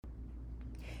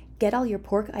Get all your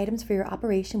pork items for your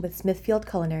operation with Smithfield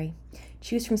Culinary.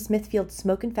 Choose from Smithfield's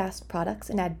Smoke and Fast products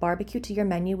and add barbecue to your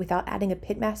menu without adding a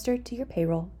pitmaster to your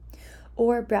payroll.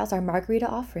 Or browse our margarita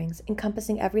offerings,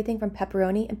 encompassing everything from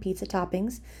pepperoni and pizza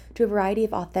toppings to a variety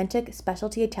of authentic,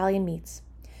 specialty Italian meats.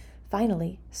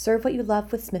 Finally, serve what you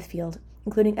love with Smithfield,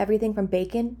 including everything from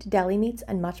bacon to deli meats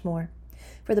and much more.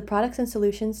 For the products and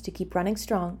solutions to keep running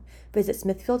strong, visit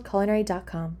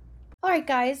smithfieldculinary.com. All right,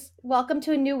 guys, welcome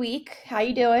to a new week. How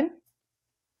you doing?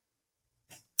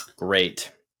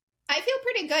 Great. I feel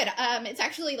pretty good. It's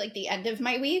actually like the end of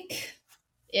my week.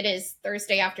 It is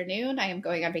Thursday afternoon. I am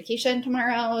going on vacation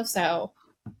tomorrow, so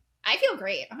I feel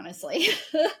great, honestly.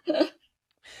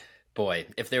 Boy,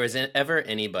 if there was ever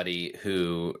anybody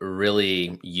who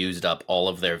really used up all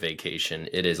of their vacation,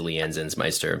 it is Leigh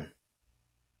Zinsmeister.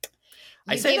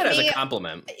 I say that as a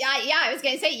compliment. Yeah, I was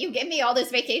going to say, you give me all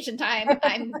this vacation time.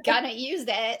 I'm going to use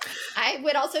it. I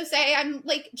would also say I'm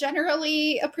like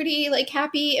generally a pretty like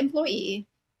happy employee.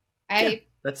 I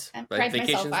pride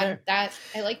myself on that.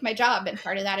 I like my job, and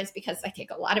part of that is because I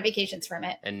take a lot of vacations from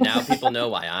it. And now people know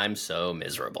why I'm so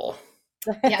miserable.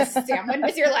 Yes, Sam. When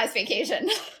was your last vacation?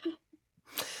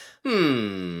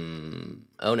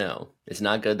 Oh no, it's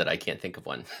not good that I can't think of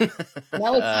one. No, it's all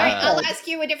right, I'll ask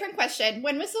you a different question.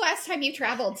 When was the last time you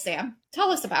traveled, Sam? Tell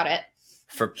us about it.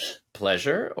 For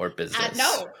pleasure or business?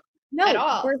 No, at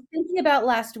all. We're thinking about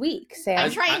last week, Sam.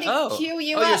 I'm trying to cue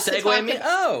you up. You're segueing me?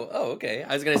 Okay.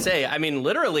 I was going to say, I mean,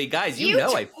 literally, guys, you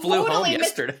know I flew home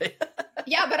yesterday.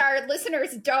 Yeah, but our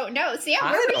listeners don't know. Sam,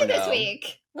 where were you this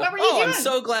week? What were you doing? I'm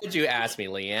so glad you asked me,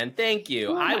 Leanne. Thank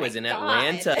you. I was in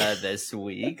Atlanta this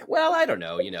week. Well, I don't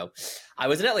know. I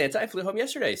was in Atlanta. I flew home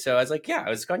yesterday. So I was like, yeah, I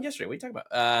was gone yesterday. What are you talking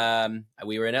about?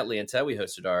 We were in Atlanta. We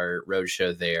hosted our road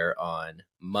show there on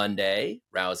Monday.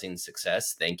 Rousing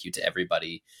success. Thank you to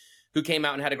everybody who came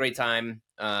out and had a great time.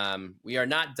 We are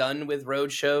not done with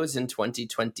road shows in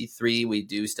 2023. We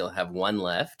do still have one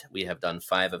left. We have done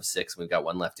 5 of 6. We've got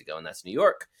one left to go, and that's New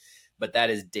York. But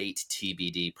that is date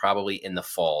TBD, probably in the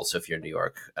fall. So if you're in New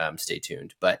York, stay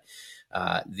tuned. But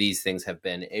these things have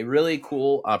been a really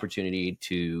cool opportunity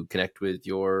to connect with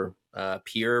your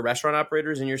peer restaurant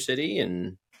operators in your city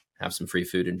and have some free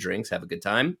food and drinks, have a good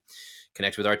time,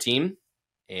 connect with our team.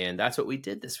 And that's what we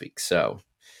did this week. So,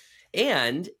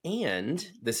 and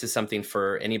this is something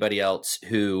for anybody else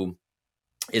who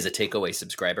is a Takeaway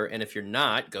subscriber. And if you're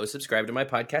not, go subscribe to my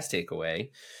podcast Takeaway.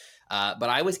 But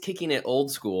I was kicking it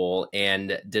old school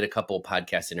and did a couple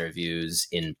podcast interviews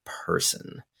in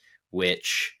person,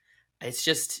 which it's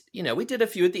just, we did a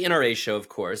few at the NRA show, of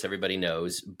course, everybody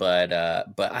knows. But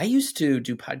I used to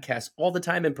do podcasts all the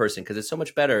time in person because it's so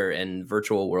much better, and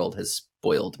virtual world has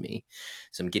spoiled me.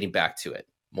 So I'm getting back to it.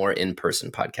 More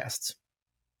in-person podcasts.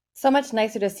 So much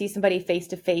nicer to see somebody face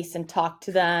to face and talk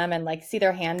to them and like see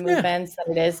their hand movements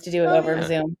than it is to do it over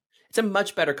Zoom. It's a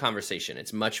much better conversation.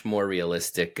 It's much more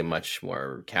realistic and much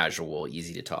more casual,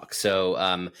 easy to talk.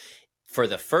 So for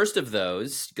the first of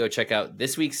those, go check out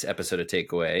this week's episode of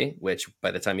Takeaway, which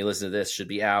by the time you listen to this should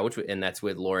be out. And that's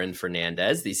with Lauren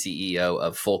Fernandez, the CEO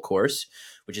of Full Course,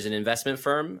 which is an investment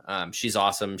firm. She's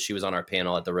awesome. She was on our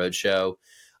panel at the Roadshow.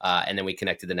 And then we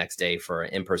connected the next day for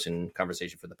an in-person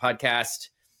conversation for the podcast.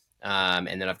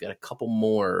 And then I've got a couple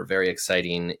more very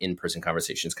exciting in-person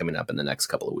conversations coming up in the next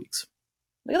couple of weeks.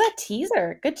 Look at that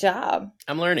teaser. Good job.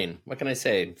 I'm learning. What can I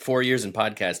say? 4 years in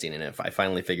podcasting, and if I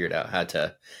finally figured out how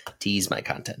to tease my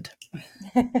content.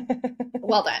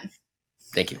 Well done.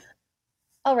 Thank you.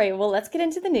 All right. Well, let's get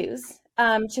into the news.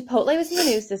 Chipotle was in the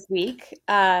news this week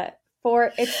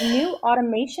for its new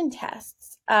automation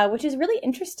tests, which is really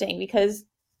interesting because,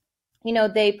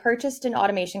 they purchased an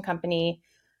automation company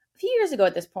a few years ago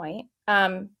at this point.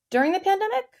 During the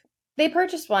pandemic, they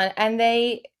purchased one,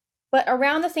 but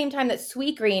around the same time that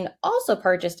Sweetgreen also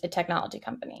purchased a technology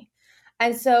company.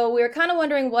 And so we were kind of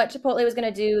wondering what Chipotle was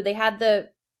going to do.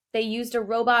 They used a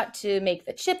robot to make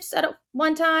the chips at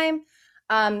one time.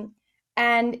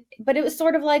 But it was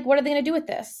sort of like, what are they going to do with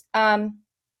this?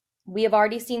 We have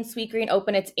already seen Sweetgreen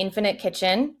open its Infinite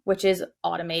Kitchen, which is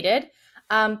automated.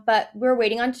 But we're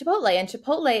waiting on Chipotle, and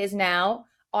Chipotle is now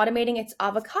automating its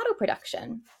avocado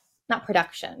production. Not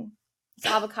production. It's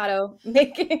avocado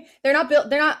making. They're not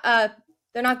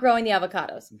growing the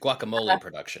avocados. Guacamole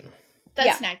production.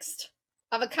 That's next.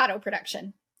 Avocado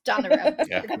production down the road.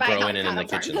 Yeah, growing it in the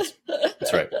kitchens.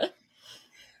 That's right.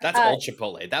 That's old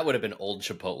Chipotle. That would have been old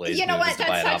Chipotle. You know what?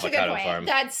 That's such a good point. Farm.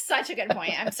 That's such a good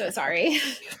point. I'm so sorry.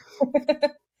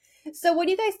 So what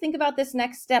do you guys think about this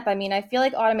next step? I mean, I feel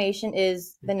like automation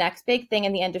is the next big thing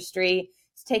in the industry.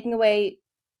 It's taking away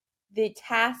the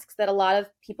tasks that a lot of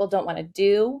people don't want to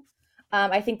do.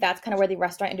 I think that's kind of where the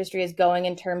restaurant industry is going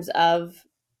in terms of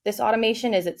this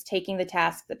automation, is it's taking the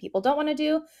tasks that people don't want to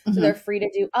do. Mm-hmm. So they're free to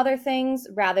do other things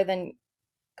rather than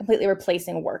completely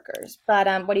replacing workers. But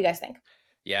what do you guys think?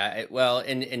 Yeah, well,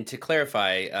 and to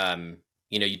clarify,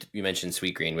 you mentioned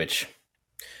Sweetgreen, which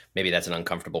maybe that's an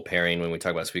uncomfortable pairing when we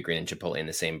talk about Sweetgreen and Chipotle in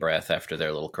the same breath after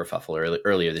their little kerfuffle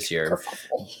earlier this year.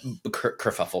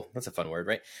 Kerfuffle. That's a fun word,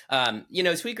 right?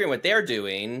 Sweetgreen, what they're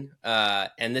doing,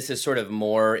 and this is sort of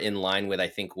more in line with, I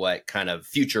think, what kind of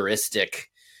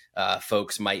futuristic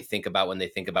folks might think about when they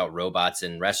think about robots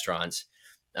in restaurants.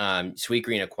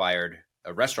 Sweetgreen acquired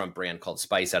a restaurant brand called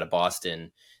Spice out of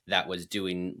Boston that was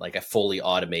doing like a fully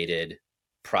automated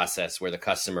process where the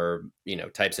customer,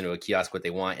 types into a kiosk what they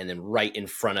want, and then right in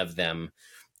front of them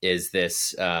is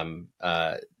this a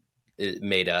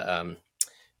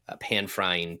pan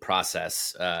frying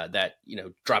process that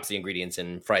drops the ingredients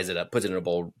and fries it up, puts it in a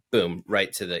bowl, boom,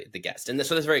 right to the guest. And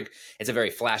so it's a very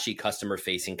flashy customer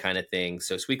facing kind of thing.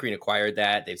 So Sweetgreen acquired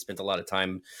that. They've spent a lot of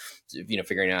time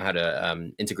figuring out how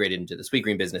to integrate it into the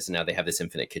Sweetgreen business, and now they have this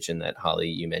infinite kitchen that Holly,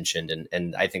 you mentioned,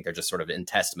 and I think they're just sort of in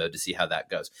test mode to see how that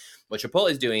goes. What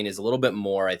Chipotle is doing is a little bit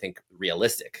more, I think,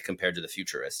 realistic compared to the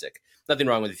futuristic. Nothing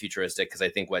wrong with the futuristic, because I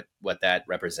think what that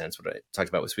represents, what I talked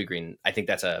about with Sweetgreen, I think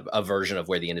that's a version of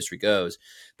where the industry goes.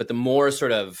 But the more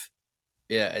sort of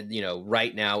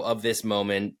right now of this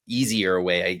moment, easier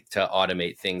way to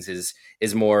automate things is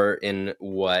more in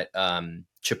what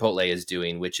Chipotle is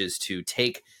doing, which is to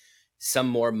take some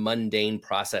more mundane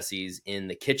processes in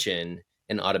the kitchen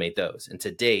and automate those. And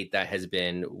to date, that has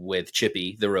been with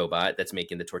Chippy, the robot that's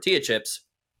making the tortilla chips,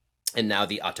 and now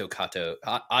the Autocado,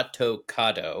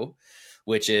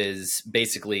 which is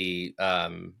basically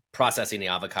processing the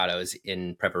avocados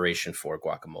in preparation for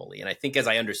guacamole. And I think, as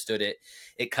I understood it,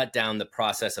 it cut down the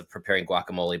process of preparing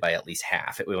guacamole by at least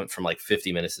half. It went from like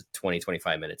 50 minutes to 20,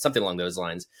 25 minutes, something along those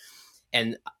lines.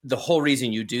 And the whole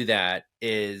reason you do that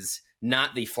is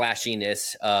not the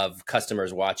flashiness of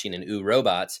customers watching and ooh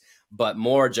robots, but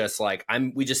more just like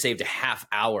we just saved a half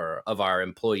hour of our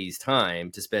employees'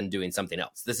 time to spend doing something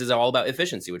else. This is all about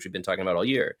efficiency, which we've been talking about all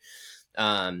year.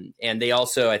 And they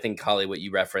also, I think, Holly, what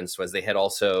you referenced was they had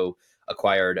also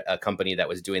acquired a company that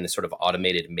was doing this sort of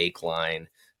automated make line.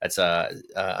 That's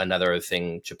another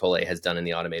thing Chipotle has done in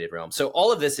the automated realm. So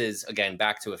all of this is, again,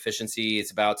 back to efficiency.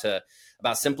 It's about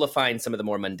simplifying some of the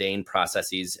more mundane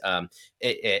processes.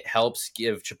 It helps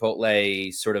give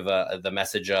Chipotle sort of the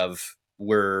message of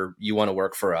you want to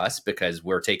work for us because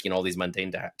we're taking all these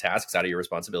mundane tasks out of your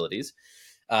responsibilities.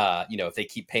 If they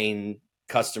keep paying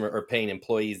paying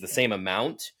employees the same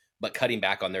amount, but cutting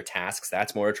back on their tasks,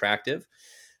 that's more attractive.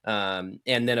 And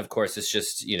then, of course, it's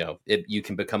just, you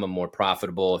can become a more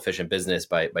profitable, efficient business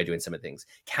by doing some of the things.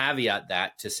 Caveat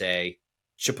that to say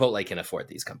Chipotle can afford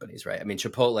these companies, right? I mean,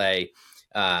 Chipotle,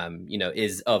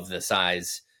 is of the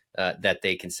size that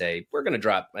they can say, we're going to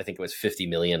drop, I think it was 50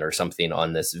 million or something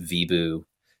on this Vibu.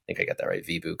 I think I got that right.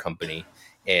 Vibu company.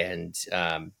 And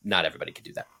not everybody could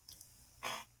do that.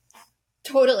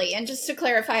 Totally. And just to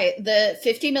clarify, the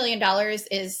 $50 million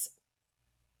is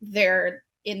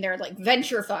in their like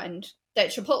venture fund that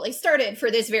Chipotle started for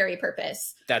this very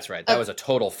purpose. That's right. That was a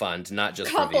total fund, not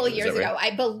just a couple of years ago.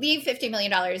 I believe $50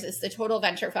 million is the total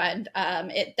venture fund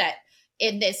that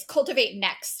in this Cultivate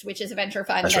Next, which is a venture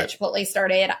fund that Chipotle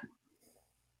started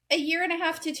a year and a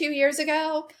half to 2 years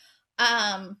ago.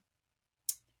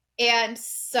 And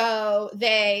so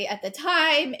they, at the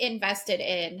time, invested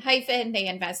in Hyphen, they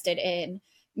invested in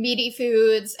Meaty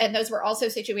Foods, and those were also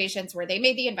situations where they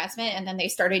made the investment and then they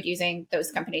started using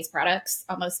those companies' products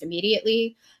almost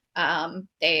immediately.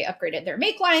 They upgraded their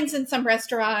make lines in some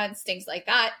restaurants, things like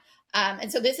that.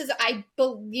 And so I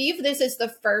believe this is the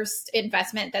first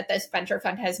investment that this venture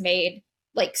fund has made,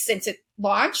 like since it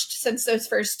launched, since those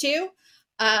first two.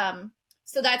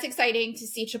 So that's exciting to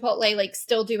see Chipotle like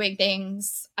still doing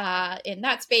things in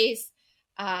that space.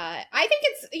 I think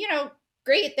it's,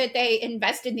 great that they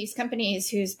invest in these companies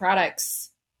whose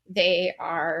products they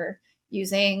are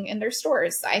using in their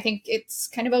stores. I think it's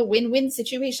kind of a win-win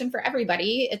situation for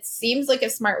everybody. It seems like a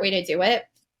smart way to do it.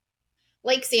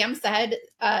 Like Sam said,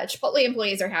 Chipotle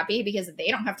employees are happy because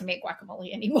they don't have to make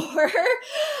guacamole anymore.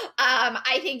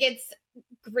 I think it's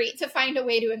great to find a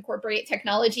way to incorporate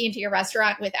technology into your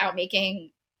restaurant without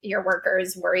making your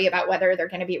workers worry about whether they're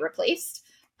going to be replaced.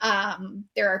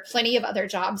 There are plenty of other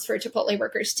jobs for Chipotle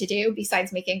workers to do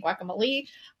besides making guacamole.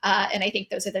 And I think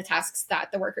those are the tasks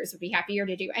that the workers would be happier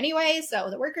to do anyway.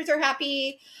 So the workers are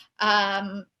happy.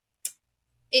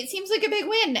 It seems like a big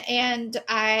win, and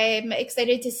I'm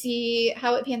excited to see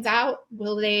how it pans out.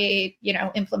 Will they,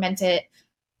 implement it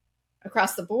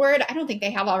across the board. I don't think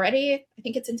they have already. I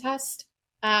think it's in test.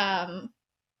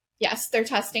 Yes, they're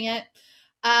testing it.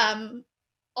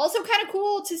 Also kind of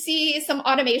cool to see some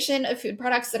automation of food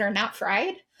products that are not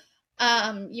fried.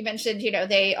 You mentioned,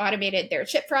 they automated their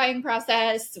chip frying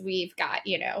process. We've got,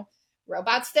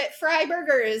 robots that fry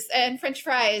burgers and French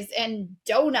fries and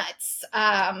donuts.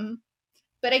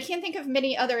 But I can't think of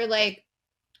many other like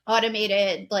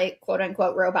automated, like quote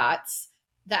unquote robots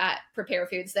that prepare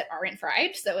foods that aren't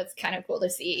fried. So it's kind of cool to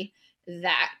see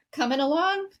that coming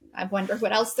along. I wonder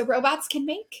what else the robots can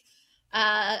make.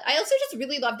 I also just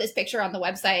really love this picture on the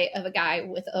website of a guy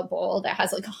with a bowl that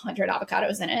has like 100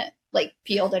 avocados in it, like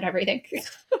peeled and everything.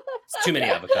 It's too many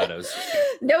avocados.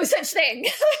 No such thing.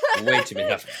 Way too many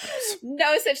avocados.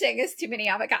 No such thing as too many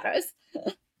avocados.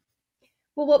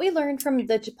 Well, what we learned from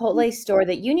the Chipotle store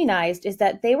that unionized is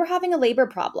that they were having a labor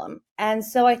problem. And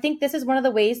so I think this is one of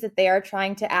the ways that they are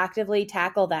trying to actively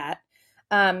tackle that,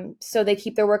 so they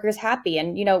keep their workers happy.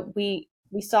 And, we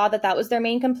saw that was their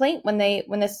main complaint when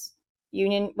this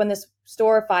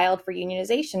store filed for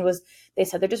unionization, was they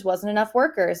said there just wasn't enough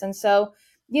workers. And so,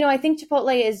 I think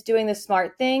Chipotle is doing the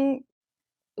smart thing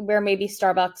where maybe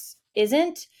Starbucks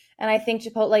isn't. And I think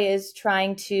Chipotle is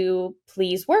trying to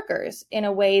please workers in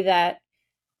a way that,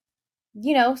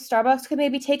 Starbucks could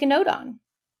maybe take a note on.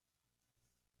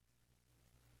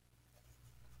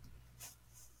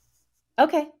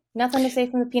 Okay. Nothing to say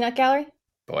from the peanut gallery?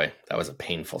 Boy, that was a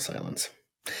painful silence.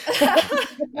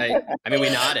 I mean, we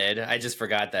nodded. I just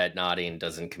forgot that nodding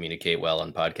doesn't communicate well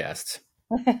on podcasts.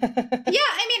 Yeah,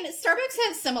 I mean, Starbucks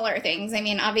has similar things. I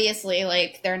mean, obviously,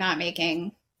 like, they're not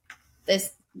making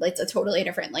this, it's a totally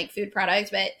different, like, food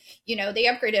product, but, they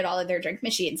upgraded all of their drink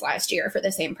machines last year for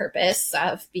the same purpose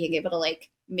of being able to, like,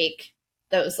 make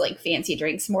those, like, fancy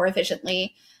drinks more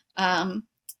efficiently,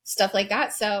 stuff like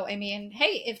that. So, I mean,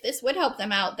 hey, if this would help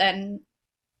them out, then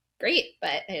great,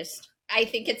 but I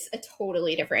think it's a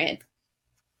totally different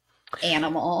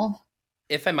animal.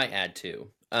 If I might add too,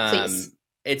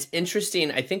 it's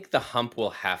interesting. I think the hump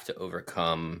we'll have to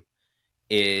overcome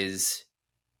is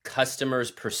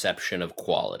customers' perception of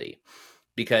quality.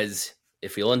 Because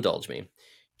if you'll indulge me,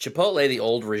 Chipotle, the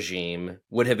old regime,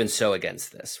 would have been so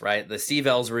against this, right? The Steve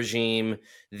Ells regime,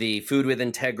 the food with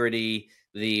integrity,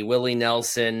 the Willie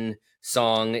Nelson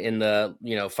song in the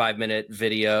 5-minute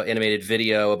animated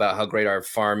video about how great our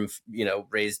farm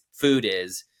raised food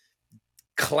is,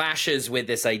 clashes with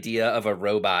this idea of a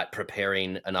robot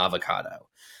preparing an avocado,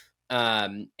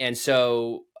 and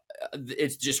so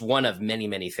it's just one of many,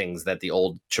 many things that the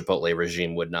old Chipotle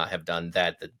regime would not have done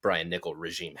that the Brian Niccol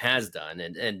regime has done,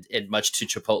 and much to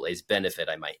Chipotle's benefit,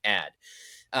 I might add.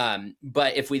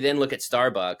 But if we then look at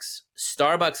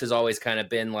Starbucks has always kind of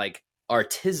been like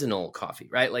artisanal coffee,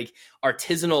 right? Like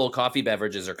artisanal coffee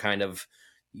beverages are kind of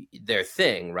their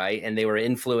thing, right? And they were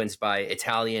influenced by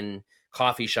Italian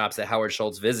coffee shops that Howard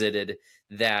Schultz visited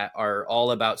that are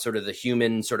all about sort of the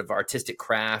human sort of artistic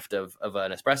craft of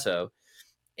an espresso.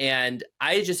 And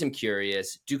I just am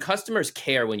curious, do customers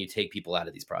care when you take people out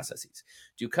of these processes?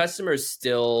 Do customers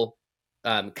still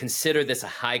consider this a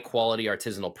high quality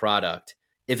artisanal product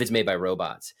if it's made by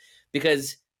robots?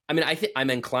 Because I mean, I'm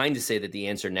inclined to say that the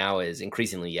answer now is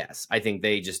increasingly yes. I think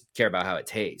they just care about how it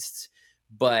tastes.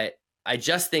 But I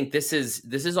just think this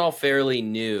is all fairly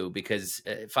new, because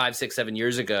 5, 6, 7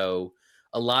 years ago,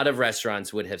 a lot of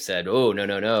restaurants would have said, oh,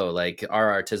 no, like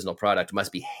our artisanal product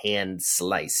must be hand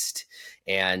sliced,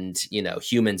 and,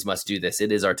 humans must do this.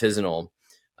 It is artisanal,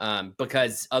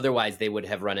 because otherwise they would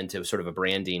have run into sort of a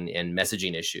branding and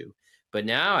messaging issue. But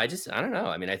now I don't know.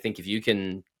 I mean, I think if you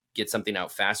can get something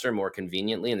out faster, more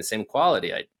conveniently, and the same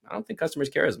quality, I don't think customers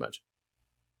care as much.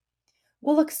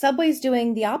 Well, look, Subway's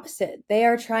doing the opposite. They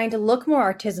are trying to look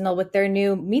more artisanal with their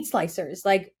new meat slicers.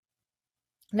 Like,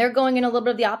 they're going in a little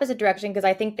bit of the opposite direction, because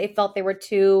I think they felt they were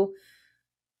too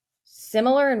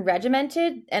similar and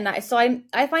regimented. And I find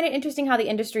it interesting how the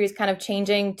industry is kind of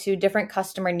changing to different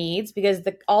customer needs, because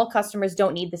all customers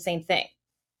don't need the same thing.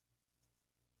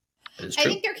 I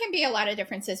think there can be a lot of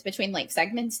differences between like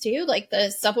segments too. Like the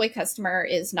Subway customer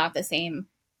is not the same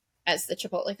as the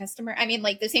Chipotle customer. I mean,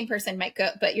 like the same person might go,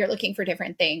 but you're looking for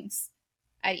different things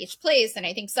at each place. And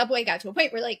I think Subway got to a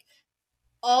point where like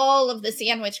all of the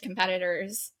sandwich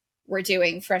competitors were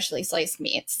doing freshly sliced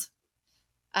meats.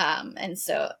 And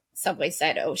so Subway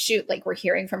said, oh shoot, like we're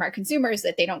hearing from our consumers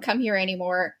that they don't come here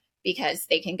anymore because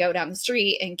they can go down the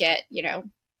street and get,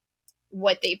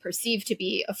 what they perceive to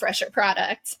be a fresher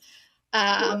product.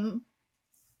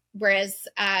 Whereas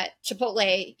at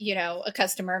Chipotle, a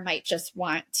customer might just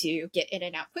want to get in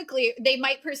and out quickly. They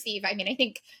might perceive, I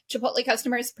think Chipotle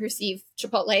customers perceive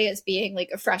Chipotle as being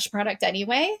like a fresh product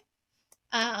anyway.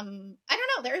 I don't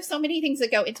know. There are so many things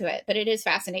that go into it, but it is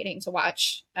fascinating to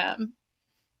watch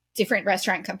different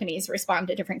restaurant companies respond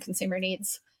to different consumer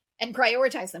needs and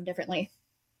prioritize them differently.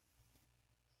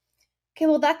 Okay,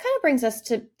 well, that kind of brings us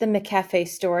to the McCafé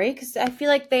story, because I feel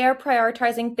like they are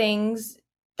prioritizing things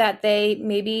that they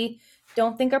maybe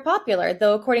don't think are popular,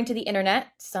 though according to the internet,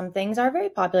 some things are very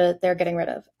popular that they're getting rid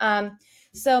of.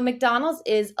 So McDonald's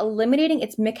is eliminating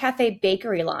its McCafé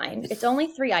bakery line. It's only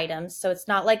 3 items, so it's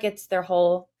not like it's their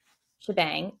whole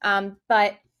shebang.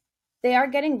 But they are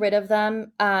getting rid of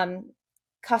them.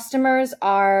 Customers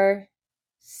are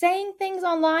saying things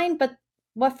online, but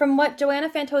from what Joanna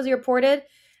Fantozzi reported,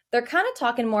 they're kind of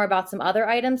talking more about some other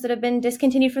items that have been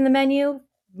discontinued from the menu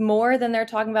more than they're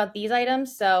talking about these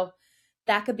items. So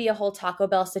that could be a whole Taco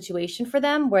Bell situation for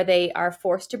them where they are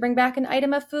forced to bring back an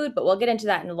item of food, but we'll get into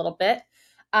that in a little bit.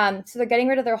 So they're getting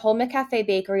rid of their whole McCafé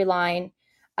bakery line.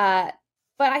 But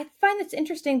I find this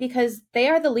interesting because they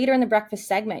are the leader in the breakfast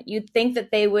segment. You'd think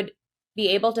that they would be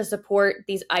able to support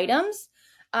these items.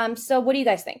 So what do you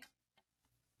guys think?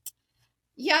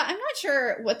 Yeah, I'm not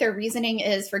sure what their reasoning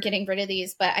is for getting rid of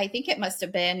these, but I think it must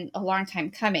have been a long time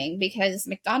coming because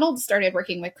McDonald's started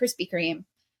working with Krispy Kreme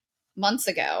months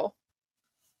ago.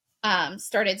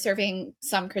 Started serving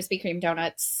some Krispy Kreme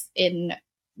donuts in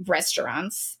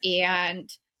restaurants,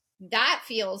 and that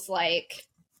feels like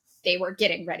they were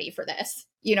getting ready for this.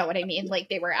 You know what I mean? Like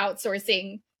they were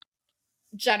outsourcing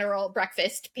general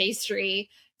breakfast pastry,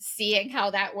 seeing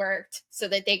how that worked so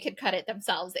that they could cut it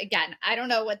themselves. Again, I don't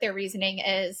know what their reasoning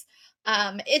is.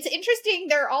 It's interesting.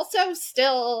 They're also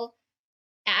still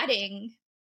adding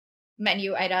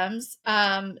menu items.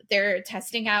 They're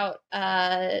testing out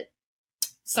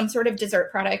some sort of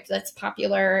dessert product that's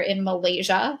popular in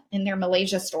Malaysia, in their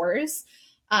Malaysia stores.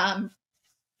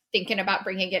 Thinking about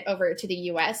bringing it over to the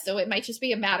US. So it might just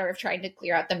be a matter of trying to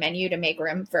clear out the menu to make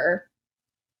room for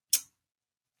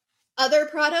other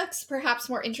products, perhaps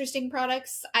more interesting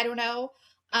products. I don't know.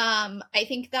 I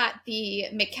think that the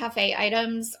McCafé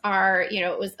items are,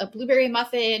 it was a blueberry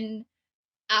muffin,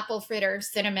 apple fritter,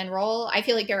 cinnamon roll. I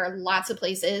feel like there are lots of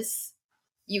places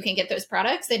you can get those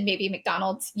products, and maybe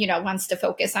McDonald's, wants to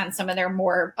focus on some of their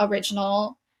more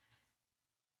original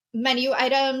menu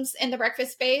items in the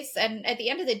breakfast space. And at the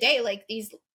end of the day, like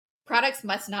these products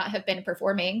must not have been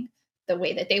performing the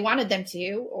way that they wanted them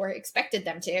to or expected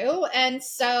them to. And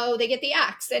so they get the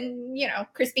axe, and,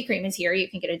 Krispy Kreme is here. You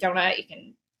can get a donut, you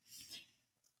can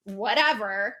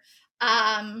whatever.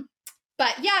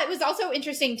 But yeah, it was also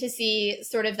interesting to see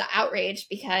sort of the outrage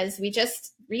because we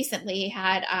just recently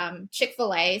had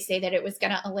Chick-fil-A say that it was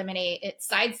going to eliminate its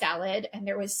side salad. And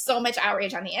there was so much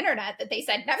outrage on the internet that they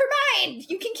said, never mind,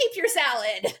 you can keep your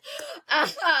salad.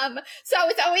 So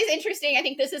it's always interesting. I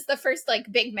think this is the first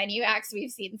big menu axe we've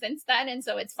seen since then. And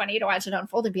so it's funny to watch it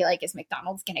unfold and be like, is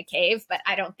McDonald's going to cave? But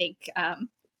I don't think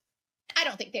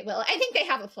they will. I think they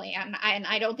have a plan, and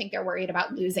I don't think they're worried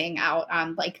about losing out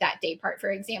on that day part,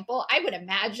 for example. I would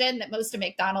imagine that most of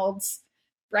McDonald's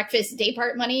breakfast day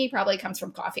part money probably comes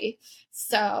from coffee.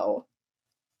 So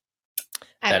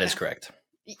that is correct.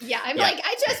 Yeah,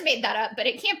 I just made that up, but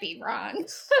it can't be wrong.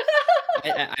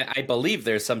 I believe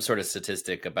there's some sort of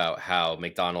statistic about how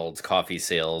McDonald's coffee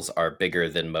sales are bigger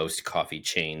than most coffee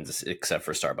chains, except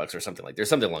for Starbucks or something there's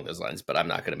something along those lines, but I'm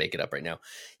not going to make it up right now.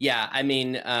 Yeah, I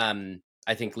mean,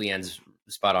 I think Leanne's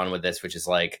spot on with this, which is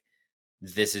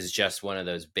this is just one of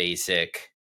those basic,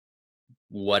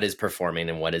 what is performing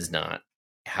and what is not.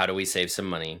 How do we save some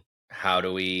money? How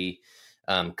do we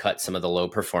cut some of the low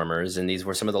performers? And these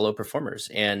were some of the low performers.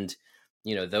 And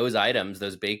those items,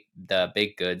 the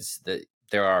baked goods,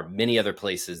 there are many other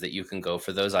places that you can go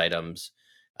for those items.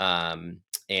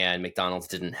 And McDonald's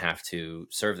didn't have to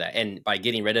serve that. And by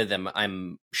getting rid of them,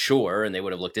 I'm sure, and they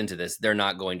would have looked into this, they're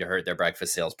not going to hurt their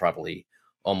breakfast sales probably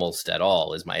almost at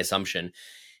all, is my assumption.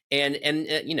 And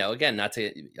again, not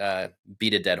to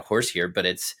beat a dead horse here, but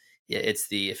it's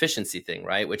the efficiency thing,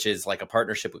 right? Which is a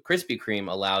partnership with Krispy Kreme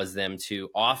allows them to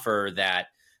offer that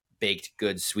baked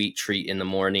good sweet treat in the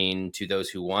morning to those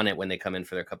who want it when they come in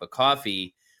for their cup of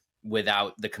coffee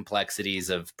without the complexities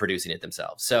of producing it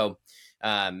themselves. So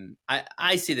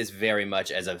I see this very much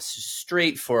as a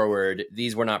straightforward,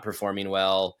 these were not performing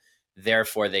well,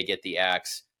 therefore they get the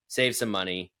axe, save some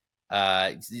money,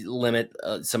 limit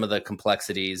some of the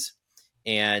complexities.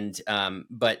 And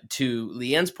but to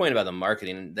Leanne's point about the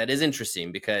marketing, that is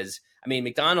interesting because,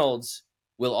 McDonald's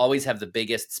will always have the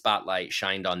biggest spotlight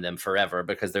shined on them forever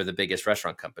because they're the biggest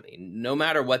restaurant company. No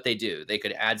matter what they do, they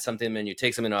could add something to the menu,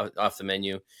 take something off the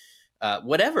menu,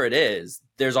 whatever it is,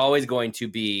 there's always going to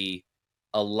be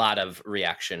a lot of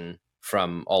reaction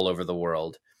from all over the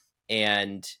world.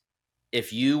 And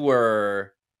if you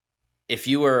were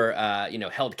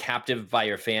held captive by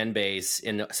your fan base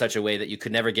in such a way that you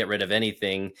could never get rid of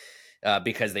anything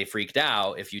because they freaked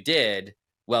out, if you did,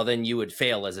 well, then you would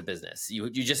fail as a business. You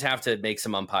just have to make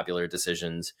some unpopular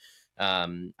decisions.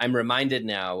 I'm reminded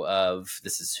now of,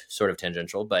 this is sort of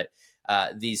tangential, but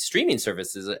these streaming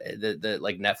services, the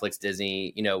like Netflix,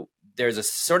 Disney, there's a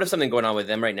sort of something going on with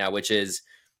them right now, which is,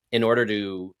 in order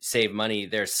to save money,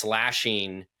 they're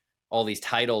slashing all these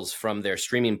titles from their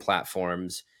streaming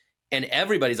platforms. And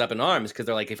everybody's up in arms because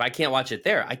they're like, if I can't watch it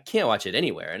there, I can't watch it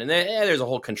anywhere. And then there's a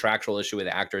whole contractual issue with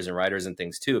actors and writers and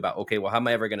things too about, okay, well, how am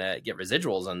I ever going to get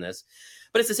residuals on this?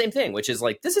 But it's the same thing, which is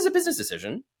like, this is a business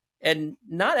decision and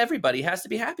not everybody has to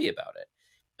be happy about it.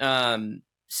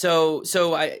 So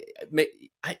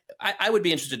I would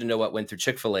be interested to know what went through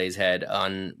Chick-fil-A's head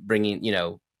on bringing,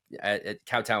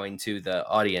 kowtowing to the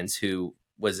audience who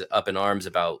was up in arms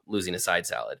about losing a side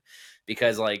salad,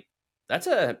 because like, that's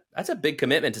a big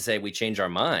commitment to say we change our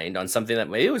mind on something that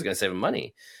maybe was going to save them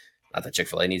money. Not that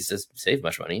Chick-fil-A needs to save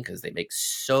much money because they make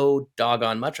so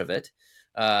doggone much of it.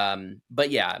 But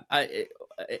yeah,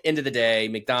 end of the day,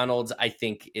 McDonald's, I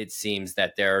think it seems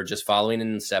that they're just following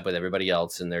in step with everybody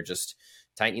else, and they're just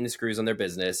tightening the screws on their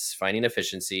business, finding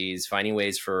efficiencies, finding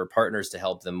ways for partners to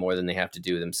help them more than they have to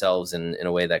do themselves in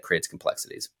a way that creates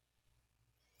complexities.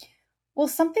 Well,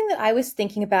 something that I was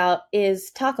thinking about is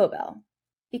Taco Bell.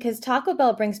 Because Taco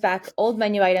Bell brings back old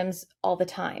menu items all the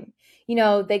time.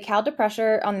 They cowed to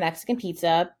pressure on Mexican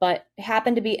pizza, but it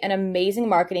happened to be an amazing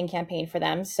marketing campaign for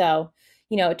them. So,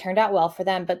 it turned out well for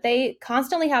them. But they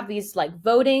constantly have these like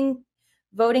voting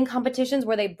competitions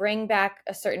where they bring back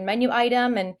a certain menu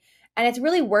item, and it's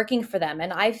really working for them.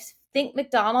 And I think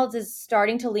McDonald's is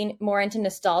starting to lean more into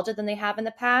nostalgia than they have in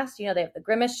the past. They have the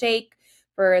Grimace Shake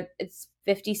for its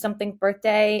 50-something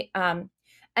birthday.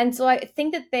 And so I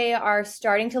think that they are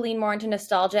starting to lean more into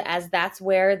nostalgia as that's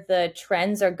where the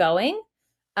trends are going,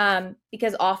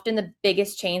 because often the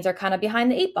biggest chains are kind of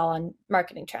behind the 8 ball on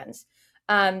marketing trends.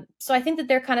 So I think that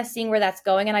they're kind of seeing where that's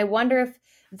going. And I wonder if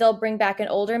they'll bring back an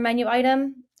older menu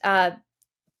item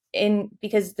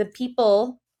because the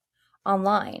people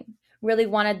online really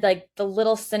wanted like the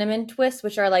little cinnamon twists,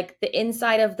 which are like the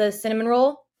inside of the cinnamon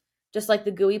roll, just like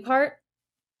the gooey part.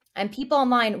 And people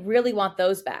online really want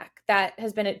those back. That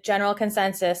has been a general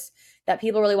consensus that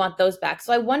people really want those back.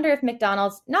 So I wonder if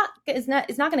McDonald's is not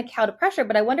going to cow to pressure,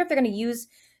 but I wonder if they're going to use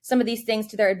some of these things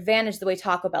to their advantage the way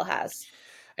Taco Bell has.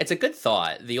 It's a good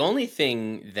thought. The only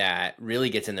thing that really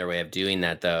gets in their way of doing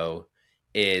that, though,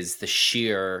 is the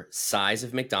sheer size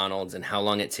of McDonald's and how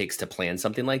long it takes to plan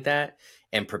something like that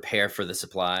and prepare for the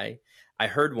supply. I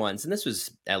heard once, and this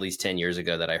was at least 10 years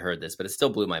ago that I heard this, but it still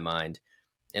blew my mind.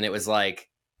 And it was like,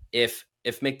 if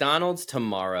McDonald's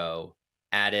tomorrow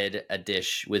added a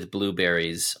dish with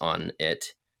blueberries on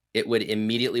it, it would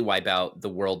immediately wipe out the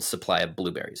world's supply of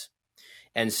blueberries.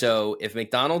 And so if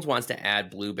McDonald's wants to add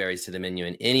blueberries to the menu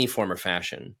in any form or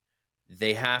fashion,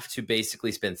 they have to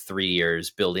basically spend 3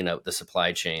 years building up the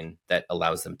supply chain that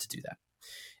allows them to do that.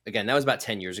 Again, that was about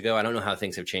 10 years ago. I don't know how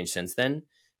things have changed since then,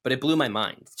 but it blew my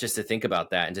mind just to think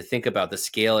about that and to think about the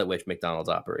scale at which McDonald's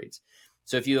operates.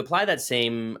 So if you apply that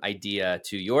same idea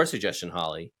to your suggestion,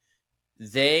 Holly,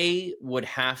 they would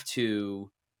have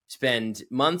to spend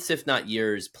months, if not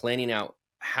years, planning out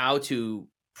how to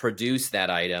produce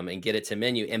that item and get it to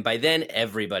menu. And by then,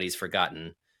 everybody's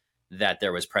forgotten that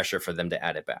there was pressure for them to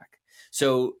add it back.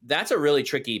 So that's a really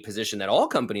tricky position that all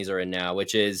companies are in now,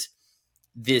 which is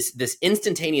this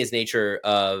instantaneous nature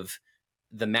of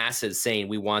the masses saying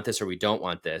we want this or we don't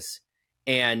want this.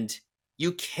 And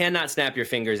you cannot snap your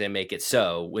fingers and make it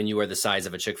so when you are the size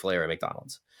of a Chick-fil-A or a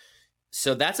McDonald's.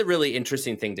 So that's a really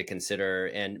interesting thing to consider.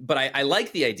 But I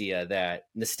like the idea that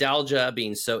nostalgia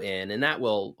being so in, and that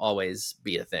will always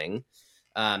be a thing,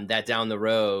 that down the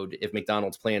road, if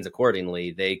McDonald's plans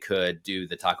accordingly, they could do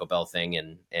the Taco Bell thing.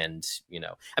 And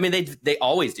I mean, they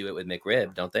always do it with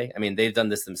McRib, don't they? I mean, they've done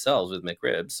this themselves with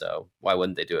McRib. So why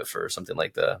wouldn't they do it for something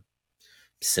like the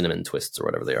cinnamon twists or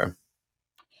whatever they are?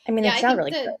 I mean, it's not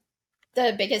really good.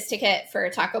 The biggest ticket for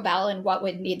Taco Bell and what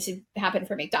would need to happen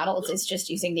for McDonald's is just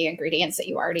using the ingredients that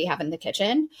you already have in the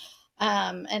kitchen.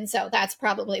 And so that's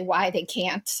probably why they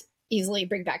can't easily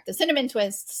bring back the cinnamon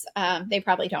twists. They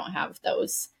probably don't have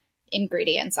those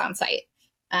ingredients on site.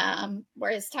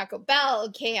 Whereas Taco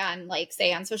Bell can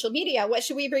say on social media, what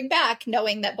should we bring back?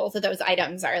 Knowing that both of those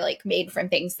items are made from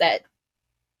things that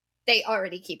they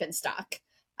already keep in stock.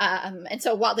 And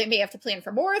so while they may have to plan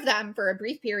for more of them for a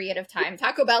brief period of time,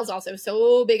 Taco Bell's also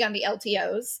so big on the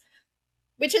LTOs,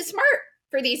 which is smart.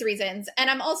 for these reasons. And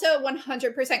I'm also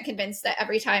 100% convinced that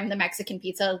every time the Mexican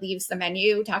pizza leaves the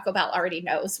menu, Taco Bell already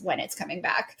knows when it's coming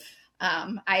back.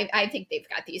 I think they've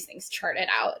got these things charted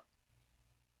out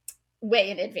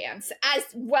way in advance, as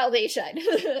well they should,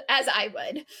 as I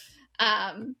would.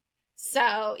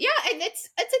 So yeah, and it's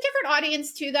a different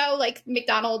audience too, though. Like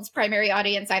McDonald's primary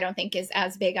audience, I don't think is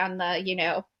as big on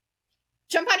the,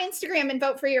 jump on Instagram and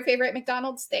vote for your favorite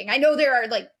McDonald's thing. I know there are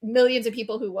like millions of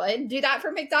people who would do that for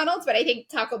McDonald's, but I think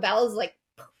Taco Bell's like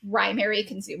primary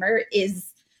consumer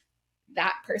is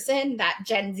that person, that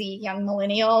Gen Z young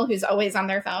millennial who's always on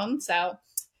their phone. So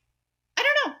I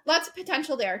don't know, lots of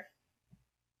potential there.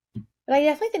 But I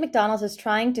definitely think McDonald's is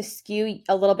trying to skew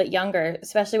a little bit younger,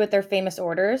 especially with their famous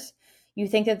orders. You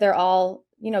think that they're all,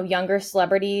 younger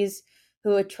celebrities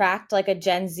who attract like a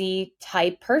Gen Z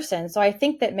type person. So I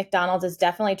think that McDonald's is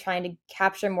definitely trying to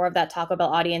capture more of that Taco Bell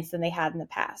audience than they had in the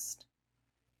past.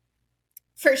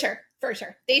 For sure.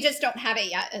 They just don't have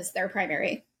it yet as their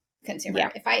primary consumer.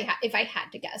 Yeah. If I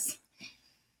had to guess.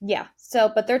 Yeah.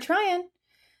 But they're trying.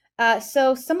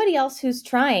 So somebody else who's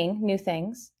trying new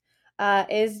things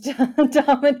is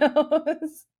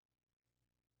Domino's.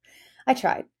 I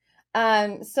tried.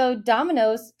 So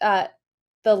Domino's,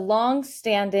 the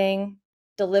long-standing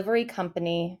delivery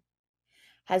company,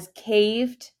 has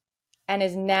caved and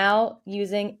is now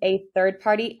using a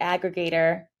third-party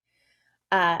aggregator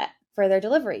for their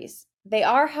deliveries. They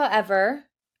are, however,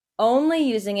 only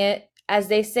using it, as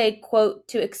they say, quote,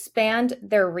 to expand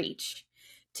their reach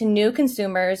to new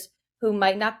consumers who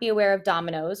might not be aware of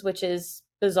Domino's, which is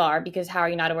bizarre because how are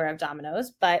you not aware of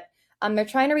Domino's? But they're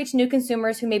trying to reach new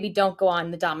consumers who maybe don't go on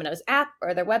the Domino's app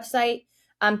or their website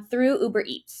through Uber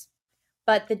Eats.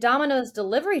 But the Domino's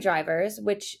delivery drivers,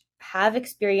 which have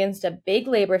experienced a big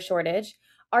labor shortage,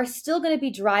 are still going to be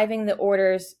driving the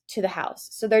orders to the house.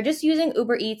 So they're just using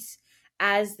Uber Eats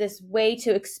as this way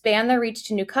to expand their reach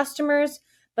to new customers,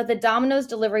 but the Domino's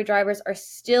delivery drivers are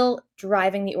still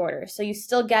driving the orders. So you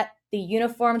still get the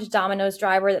uniformed Domino's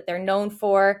driver that they're known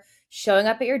for showing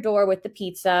up at your door with the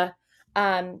pizza.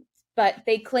 But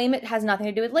they claim it has nothing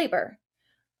to do with labor.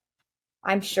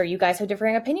 I'm sure you guys have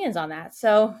differing opinions on that.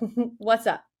 So what's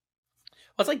up?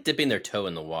 Well, it's like dipping their toe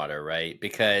in the water, right?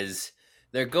 Because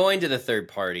they're going to the third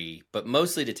party, but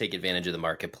mostly to take advantage of the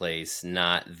marketplace,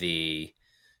 not the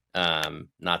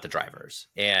drivers.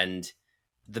 And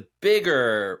the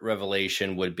bigger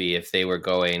revelation would be if they were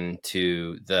going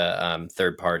to the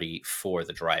third party for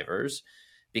the drivers,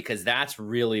 because that's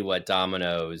really what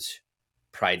Domino's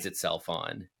prides itself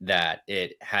on, that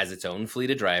it has its own fleet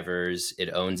of drivers,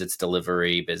 it owns its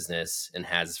delivery business and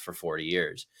has for 40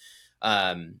 years.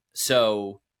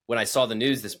 So when I saw the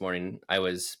news this morning, I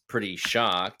was pretty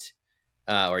shocked,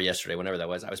 or yesterday, whenever that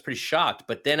was, I was pretty shocked.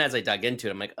 But then as I dug into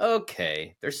it, I'm like,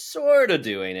 okay, they're sort of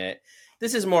doing it.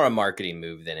 This is more a marketing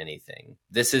move than anything.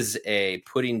 This is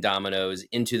putting Domino's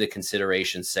into the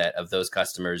consideration set of those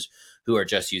customers who are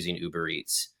just using Uber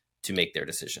Eats to make their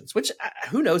decisions, which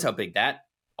who knows how big that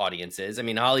audience is. I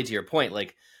mean, Holly, to your point,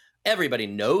 like everybody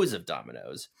knows of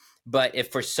Domino's, but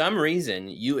if for some reason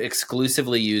you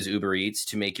exclusively use Uber Eats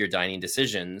to make your dining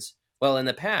decisions, well, in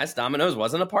the past, Domino's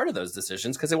wasn't a part of those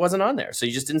decisions because it wasn't on there. So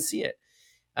you just didn't see it.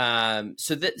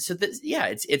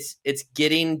 It's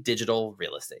getting digital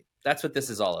real estate. That's what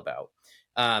this is all about.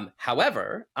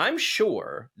 However, I'm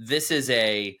sure this is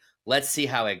let's see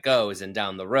how it goes, and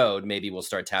down the road, maybe we'll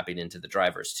start tapping into the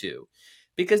drivers too,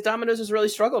 because Domino's has really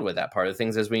struggled with that part of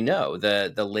things, as we know.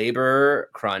 The labor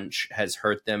crunch has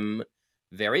hurt them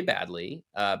very badly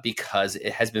because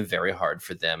it has been very hard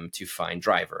for them to find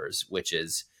drivers, which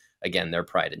is, again, their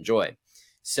pride and joy.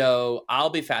 So I'll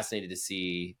be fascinated to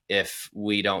see if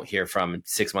we don't hear from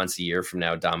 6 months, a year from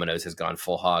now, Domino's has gone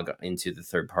full hog into the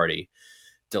third party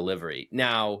delivery.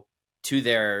 Now, to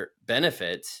their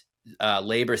benefit,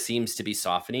 labor seems to be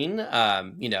softening.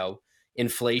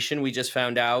 Inflation, we just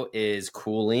found out, is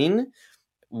cooling.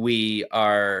 We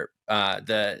are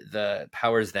the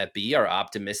powers that be are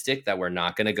optimistic that we're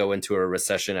not going to go into a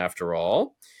recession after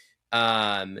all,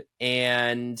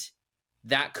 and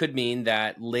that could mean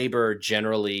that labor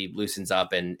generally loosens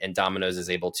up, and Domino's is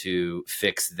able to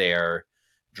fix their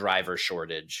driver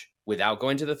shortage without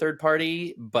going to the third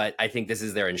party. But I think this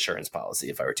is their insurance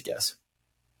policy, if I were to guess.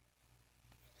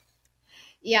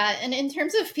 Yeah, and in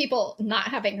terms of people not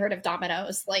having heard of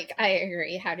Domino's, like, I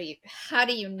agree. How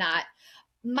do you not?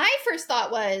 My first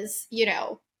thought was,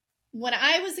 when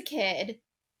I was a kid,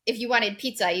 if you wanted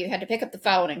pizza, you had to pick up the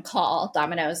phone and call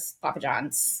Domino's, Papa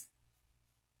John's,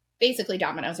 basically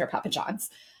Domino's or Papa John's,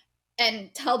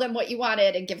 and tell them what you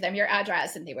wanted and give them your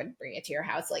address, and they would bring it to your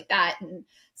house like that. And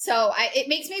so it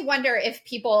makes me wonder if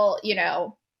people,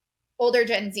 older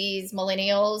Gen Zs,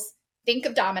 millennials, think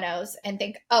of Domino's and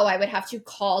think, oh, I would have to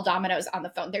call Domino's on the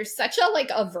phone. There's such a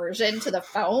like aversion to the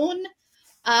phone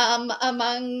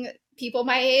among people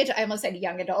my age. I almost said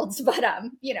young adults, but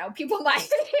people my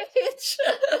age.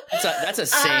 That's a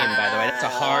same, by the way. That's a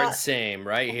hard same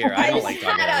right here. I don't like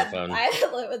talking on the phone.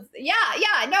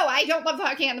 No, I don't love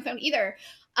talking on the phone either.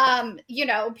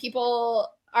 People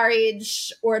our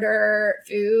age order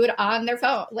food on their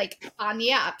phone, like on the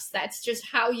apps. That's just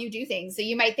how you do things. So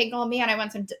you might think, oh man, I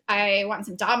want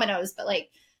some Domino's, but like,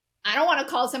 I don't want to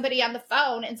call somebody on the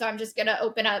phone. And so I'm just going to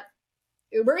open up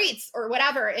Uber Eats or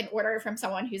whatever and order from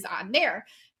someone who's on there,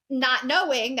 not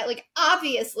knowing that like,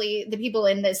 obviously the people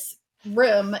in this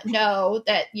room know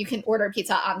that you can order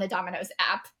pizza on the Domino's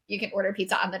app. You can order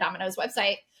pizza on the Domino's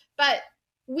website, but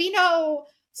we know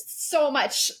so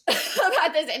much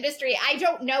about this industry. I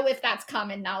don't know if that's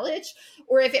common knowledge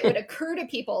or if it would occur to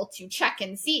people to check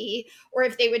and see, or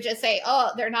if they would just say,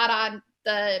 oh, they're not on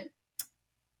the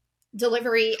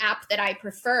delivery app that I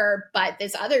prefer, but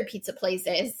this other pizza place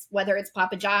is, whether it's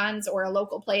Papa John's or a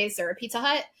local place or a Pizza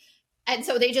Hut. And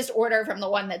so they just order from the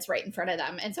one that's right in front of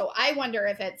them. And so I wonder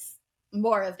if it's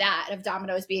more of that, of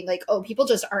Domino's being like, oh, people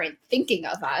just aren't thinking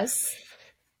of us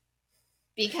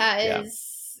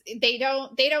because they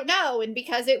don't know. And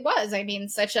because it was,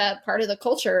 such a part of the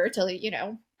culture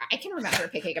to, I can remember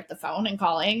picking up the phone and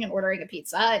calling and ordering a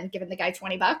pizza and giving the guy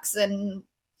 $20 and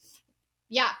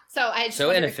so I just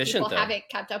wonder if people haven't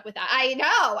kept up with that. I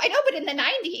know, but in the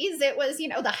 90s, it was,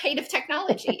 the height of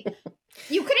technology.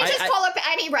 You couldn't just call up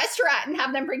any restaurant and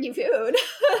have them bring you food.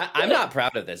 I'm not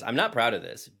proud of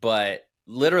this. But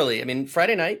literally,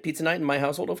 Friday night, pizza night in my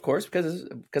household, of course, because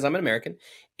I'm an American.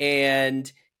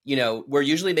 And, we're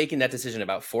usually making that decision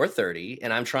about 4:30,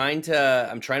 and I'm trying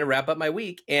to wrap up my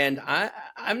week. And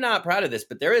I'm not proud of this,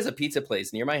 but there is a pizza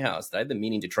place near my house that I've been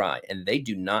meaning to try, and they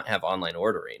do not have online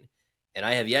ordering. And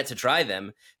I have yet to try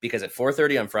them because at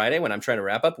 4:30 on Friday, when I'm trying to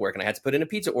wrap up work and I had to put in a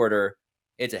pizza order,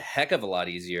 it's a heck of a lot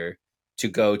easier to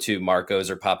go to Marco's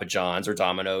or Papa John's or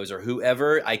Domino's or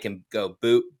whoever. I can go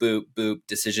boop, boop, boop,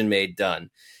 decision made, done.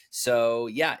 So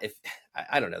if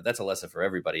I don't know, that's a lesson for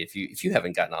everybody. If you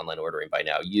haven't gotten online ordering by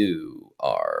now, you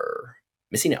are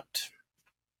missing out.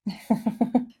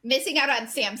 Missing out on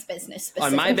Sam's business,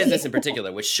 on my business in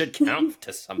particular, which should count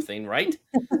to something, right?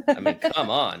 Come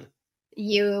on.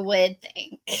 You would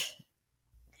think.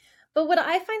 But what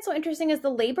I find so interesting is the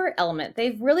labor element.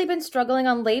 They've really been struggling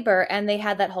on labor, and they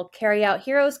had that whole Carry Out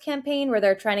Heroes campaign where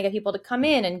they're trying to get people to come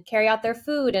in and carry out their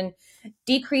food and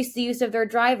decrease the use of their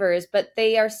drivers, but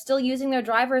they are still using their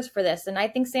drivers for this. And I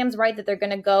think Sam's right that they're going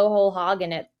to go whole hog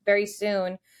in it very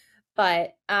soon.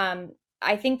 But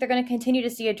I think they're going to continue to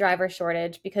see a driver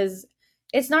shortage because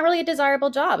it's not really a desirable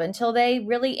job until they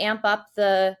really amp up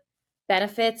the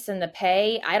benefits and the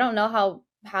pay. I don't know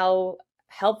how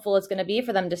helpful it's going to be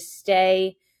for them to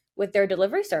stay with their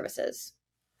delivery services.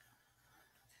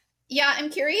 Yeah, I'm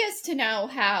curious to know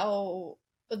how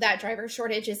that driver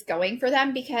shortage is going for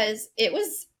them, because it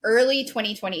was early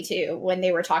 2022 when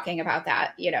they were talking about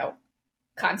that,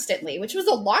 constantly, which was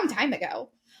a long time ago.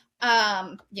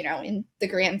 In the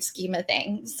grand scheme of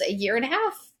things, a year and a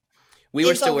half. We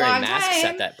were still wearing masks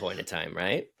at that point in time,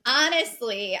 right?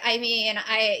 Honestly, and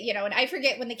I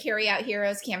forget when the Carry Out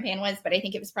Heroes campaign was, but I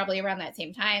think it was probably around that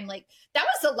same time. Like, that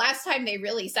was the last time they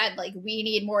really said, like, we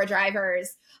need more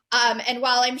drivers. And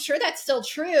while I'm sure that's still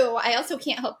true, I also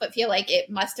can't help but feel like it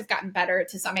must have gotten better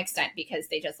to some extent because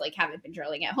they just, like, haven't been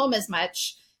drilling at home as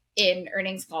much in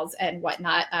earnings calls and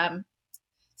whatnot.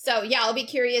 I'll be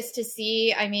curious to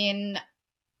see. I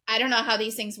don't know how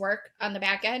these things work on the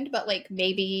back end, but, like,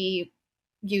 maybe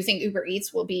using Uber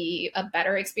Eats will be a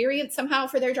better experience somehow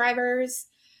for their drivers,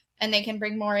 and they can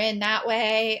bring more in that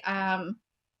way. I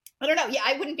don't know. Yeah,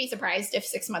 I wouldn't be surprised if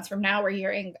 6 months from now we're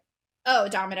hearing, oh,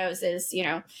 Domino's is,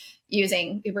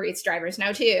 using Uber Eats drivers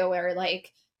now too, or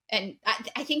like, and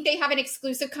I think they have an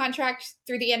exclusive contract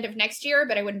through the end of next year,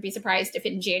 but I wouldn't be surprised if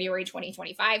in January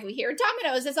 2025 we hear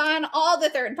Domino's is on all the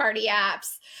third-party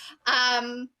apps.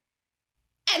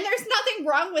 And there's nothing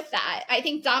wrong with that. I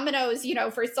think Domino's,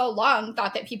 for so long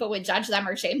thought that people would judge them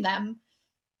or shame them.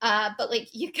 But like,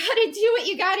 you got to do what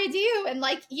you got to do. And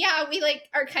like, we like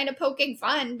are kind of poking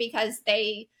fun because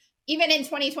they, even in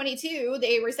 2022,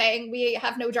 they were saying we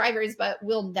have no drivers, but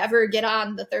we'll never get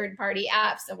on the third party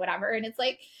apps and whatever. And it's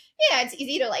like, yeah, it's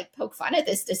easy to like poke fun at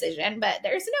this decision, but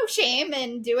there's no shame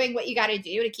in doing what you got to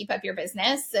do to keep up your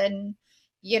business. And,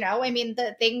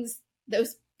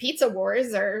 those pizza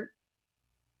wars are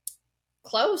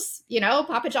close,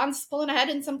 Papa John's is pulling ahead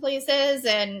in some places,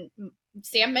 and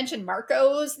Sam mentioned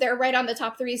Marco's. They're right on the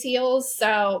top 3's heels.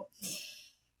 So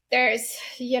there's,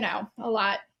 a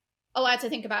lot to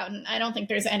think about. And I don't think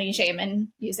there's any shame in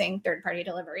using third-party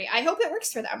delivery. I hope it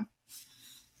works for them.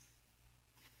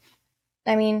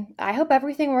 I mean, I hope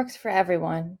everything works for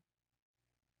everyone.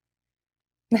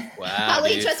 Wow,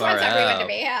 Holly just wants everyone to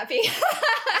be happy.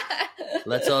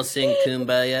 Let's all sing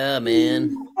Kumbaya,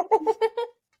 man.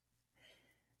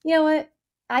 You know what?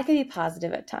 I could be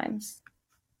positive at times.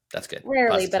 That's good.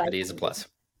 Rarely, Positivity but is a plus.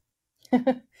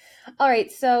 All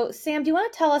right. So, Sam, do you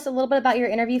want to tell us a little bit about your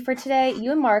interview for today?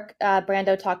 You and Mark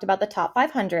Brandau talked about the top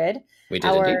 500. We did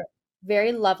our indeed.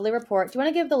 Very lovely report. Do you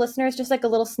want to give the listeners just like a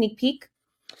little sneak peek?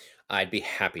 I'd be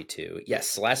happy to.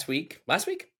 Yes. Last week. Last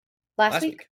week.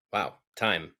 Wow.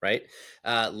 Time, right?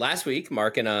 Last week,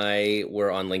 Mark and I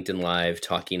were on LinkedIn Live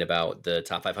talking about the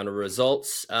top 500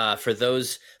 results. For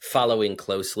those following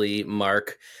closely,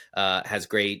 Mark has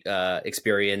great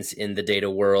experience in the data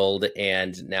world,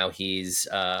 and now he's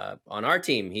on our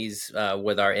team. He's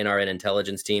with our NRN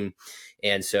intelligence team.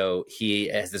 And so he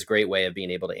has this great way of being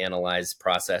able to analyze,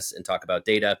 process, and talk about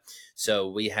data.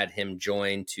 So we had him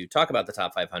join to talk about the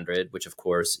top 500, which of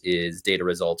course is data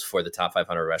results for the top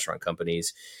 500 restaurant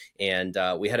companies. And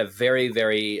we had a very,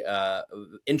 very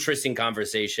interesting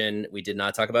conversation. We did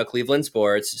not talk about Cleveland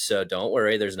sports, so don't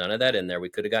worry. There's none of that in there. We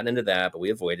could have gotten into that, but we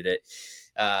avoided it.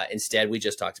 Instead, we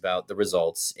just talked about the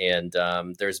results, and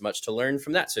there's much to learn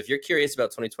from that. So if you're curious about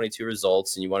 2022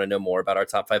 results and you want to know more about our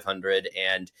top 500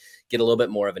 and get a little bit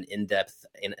more of an in-depth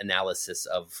analysis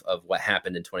of what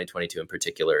happened in 2022 in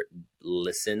particular,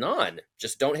 listen on.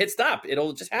 Just don't hit stop.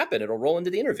 It'll just happen. It'll roll into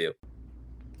the interview.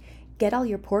 Get all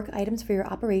your pork items for your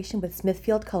operation with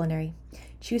Smithfield Culinary.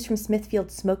 Choose from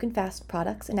Smithfield's Smoke and Fast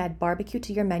products and add barbecue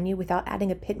to your menu without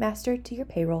adding a pitmaster to your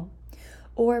payroll.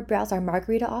 Or browse our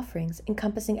margarita offerings,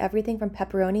 encompassing everything from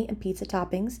pepperoni and pizza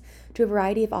toppings to a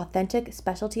variety of authentic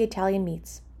specialty Italian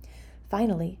meats.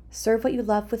 Finally, serve what you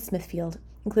love with Smithfield,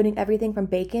 including everything from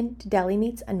bacon to deli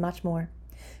meats and much more.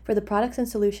 For the products and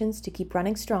solutions to keep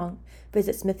running strong,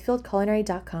 visit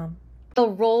smithfieldculinary.com.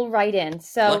 They'll roll right in.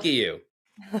 So lucky you.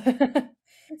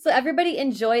 So everybody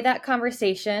enjoy that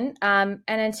conversation. And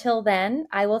until then,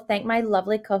 I will thank my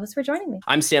lovely co-host for joining me.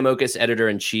 I'm Sam Oches,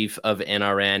 editor-in-chief of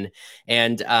NRN.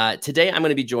 And today I'm going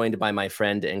to be joined by my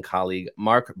friend and colleague,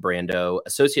 Mark Brandau,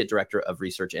 Associate Director of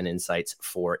Research and Insights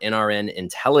for NRN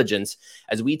Intelligence,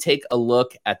 as we take a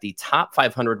look at the top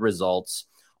 500 results,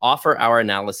 offer our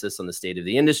analysis on the state of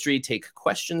the industry, take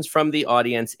questions from the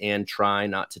audience, and try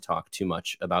not to talk too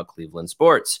much about Cleveland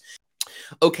sports.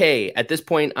 Okay, at this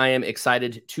point, I am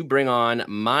excited to bring on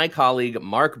my colleague,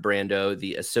 Mark Brandau,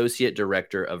 the Associate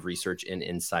Director of Research and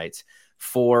Insights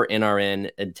for NRN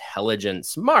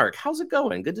Intelligence. Mark, how's it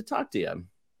going? Good to talk to you.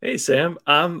 Hey, Sam.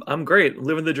 I'm great.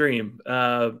 Living the dream.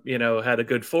 Had a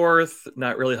good fourth,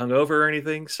 not really hungover or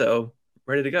anything, so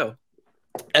ready to go.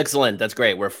 Excellent. That's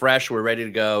great. We're fresh. We're ready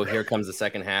to go. Here comes the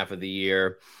second half of the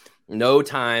year. No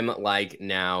time like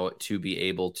now to be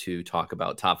able to talk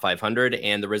about top 500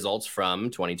 and the results from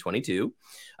 2022.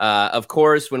 Of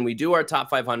course, when we do our top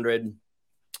 500,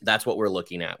 that's what we're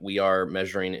looking at. We are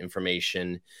measuring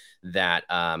information that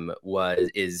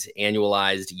is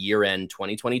annualized year-end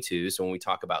 2022. So when we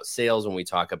talk about sales, when we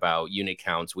talk about unit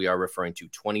counts, we are referring to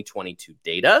 2022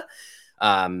 data.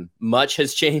 Much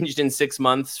has changed in 6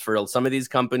 months for some of these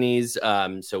companies.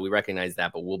 So we recognize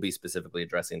that, but we'll be specifically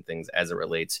addressing things as it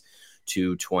relates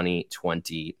to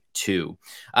 2022.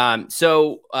 Just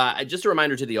a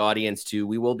reminder to the audience too,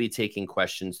 we will be taking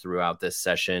questions throughout this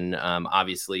session.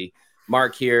 Obviously,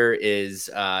 Mark here is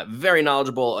very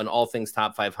knowledgeable on all things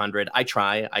top 500. I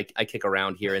kick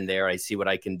around here and there. I see what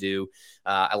I can do.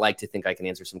 I like to think I can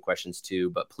answer some questions too,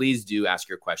 but please do ask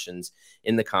your questions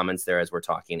in the comments there as we're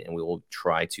talking, and we will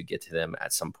try to get to them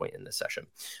at some point in this session.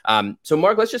 So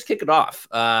Mark, let's just kick it off.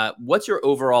 What's your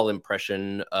overall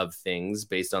impression of things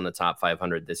based on the top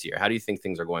 500 this year? How do you think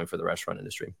things are going for the restaurant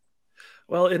industry?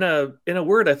 Well, in a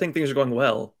word, I think things are going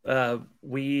well.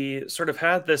 We sort of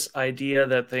had this idea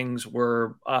that things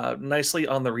were nicely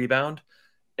on the rebound,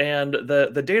 and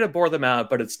the data bore them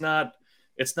out, but it's not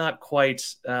quite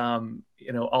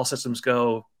all systems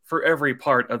go for every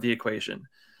part of the equation.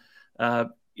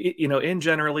 In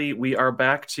generally, we are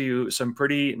back to some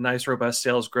pretty nice, robust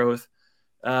sales growth,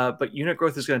 but unit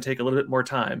growth is going to take a little bit more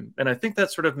time, and I think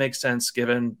that sort of makes sense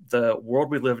given the world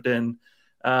we lived in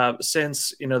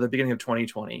since the beginning of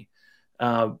 2020.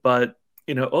 But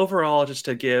overall, just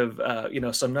to give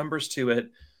some numbers to it,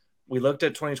 we looked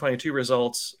at 2022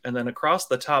 results, and then across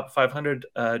the top 500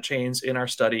 chains in our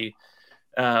study,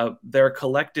 their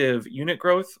collective unit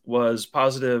growth was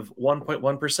positive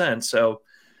 1.1%. So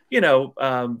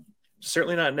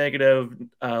certainly not negative,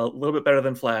 a little bit better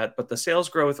than flat, but the sales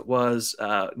growth was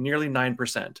nearly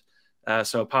 9%,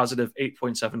 so a positive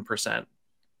 8.7%.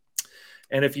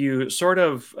 And if you sort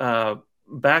of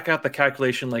back out the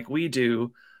calculation like we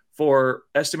do for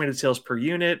estimated sales per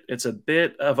unit, it's a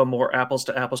bit of a more apples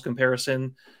to apples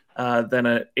comparison than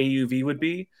an AUV would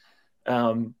be.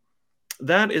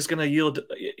 That is going to yield,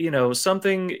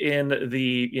 something in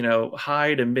the,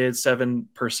 high to mid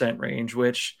 7% range,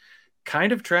 which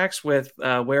kind of tracks with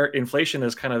where inflation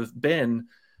has kind of been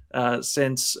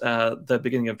since the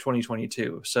beginning of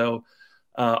 2022. So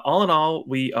all in all,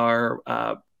 we are,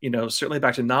 certainly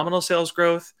back to nominal sales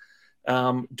growth,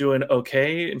 doing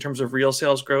okay in terms of real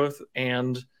sales growth.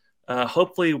 And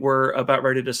hopefully we're about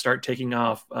ready to start taking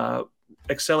off,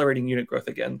 accelerating unit growth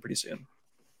again pretty soon.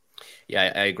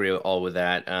 Yeah, I agree all with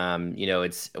that.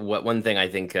 It's one thing I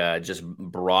think just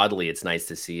broadly it's nice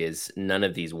to see is none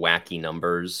of these wacky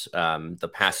numbers. The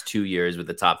past 2 years with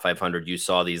the top 500, you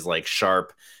saw these like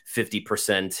sharp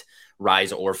 50%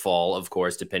 rise or fall, of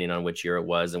course, depending on which year it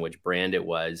was and which brand it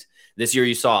was. This year,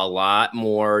 you saw a lot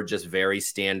more just very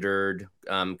standard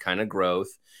kind of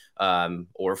growth,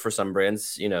 or for some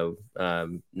brands,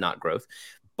 not growth.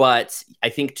 But I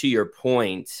think to your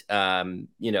point, one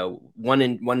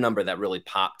number that really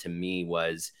popped to me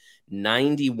was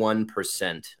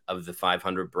 91% of the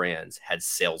 500 brands had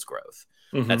sales growth.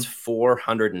 Mm-hmm. That's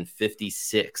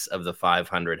 456 of the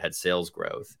 500 had sales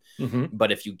growth. Mm-hmm.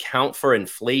 But if you count for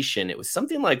inflation, it was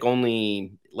something like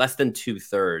only less than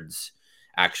 2/3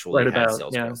 actually had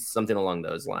sales growth, something along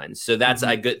those lines. So that's,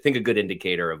 I think, a good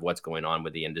indicator of what's going on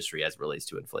with the industry as it relates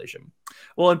to inflation.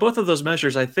 Well, in both of those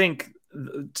measures, I think,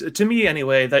 to me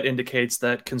anyway, that indicates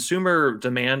that consumer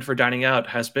demand for dining out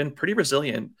has been pretty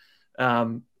resilient.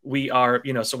 We are,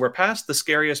 so we're past the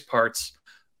scariest parts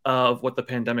of what the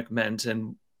pandemic meant.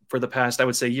 And for the past, I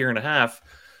would say, year and a half,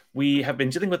 we have been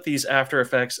dealing with these after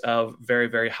effects of very,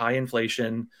 very high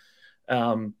inflation.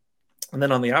 And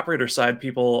then on the operator side,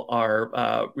 people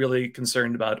are really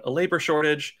concerned about a labor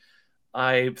shortage.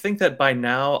 I think that by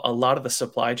now, a lot of the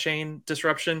supply chain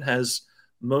disruption has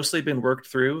mostly been worked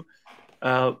through.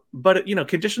 But,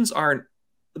 conditions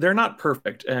they're not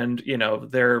perfect. And,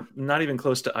 they're not even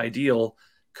close to ideal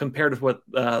compared with what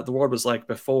the world was like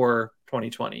before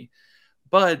 2020.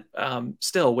 But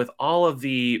still, with all of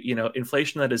the,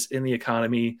 inflation that is in the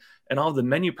economy and all of the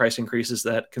menu price increases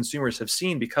that consumers have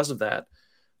seen because of that,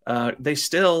 they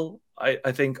still,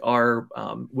 I think, are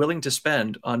willing to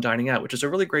spend on dining out, which is a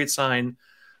really great sign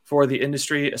for the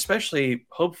industry, especially,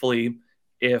 hopefully,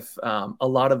 if a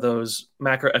lot of those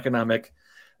macroeconomic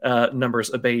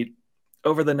numbers abate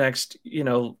over the next,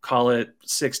 call it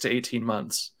 6 to 18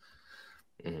 months.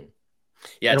 Mm-hmm.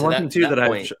 Yeah, and one thing too that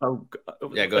go ahead.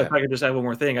 If I could just add one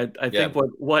more thing, I think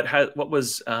what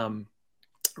was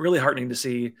really heartening to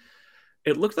see,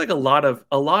 it looked like a lot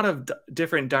of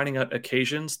different dining out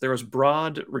occasions. There was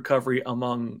broad recovery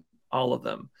among all of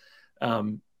them.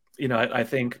 I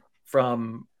think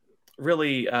from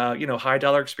really high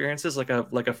dollar experiences like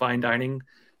a fine dining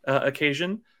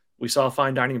occasion, we saw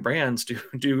fine dining brands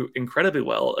do incredibly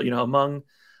well.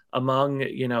 Among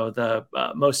the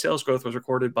most sales growth was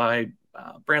recorded by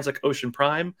brands like Ocean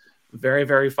Prime, very,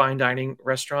 very fine dining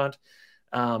restaurant.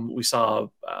 We saw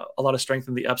a lot of strength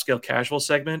in the upscale casual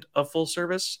segment of full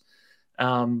service,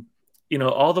 all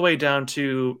the way down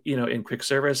to, in quick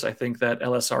service. I think that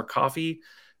LSR coffee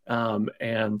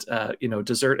and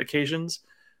dessert occasions,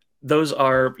 those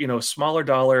are, smaller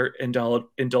dollar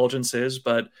indulgences.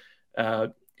 But,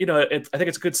 I think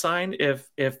it's a good sign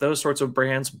if those sorts of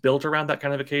brands built around that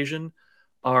kind of occasion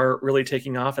are really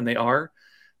taking off, and they are.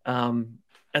 And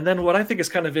then what I think is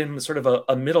kind of in sort of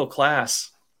a middle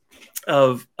class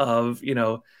of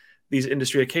these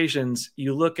industry occasions,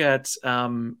 you look at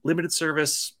limited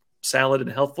service salad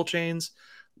and healthful chains,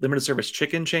 limited service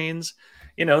chicken chains.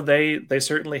 They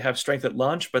certainly have strength at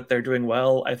lunch, but they're doing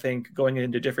well, I think, going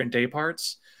into different day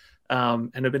parts,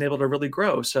 and have been able to really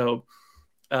grow. So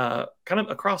kind of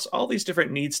across all these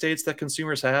different need states that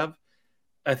consumers have,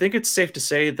 I think it's safe to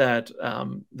say that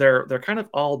they're kind of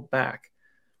all back.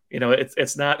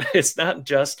 It's not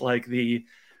just like the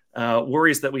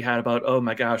worries that we had about, oh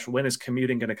my gosh, when is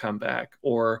commuting going to come back,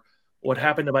 or what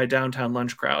happened to my downtown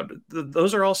lunch crowd.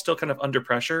 Those are all still kind of under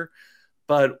pressure,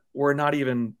 but we're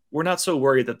not so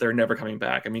worried that they're never coming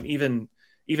back. I mean, even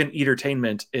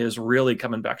entertainment is really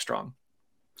coming back strong.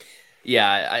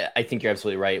 Yeah, I think you're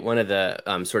absolutely right. One of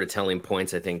the sort of telling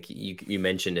points, I think you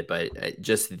mentioned it, but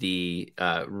just the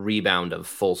rebound of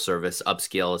full service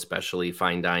upscale, especially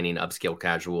fine dining, upscale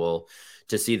casual,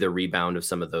 to see the rebound of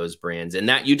some of those brands. And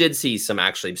that you did see some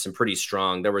pretty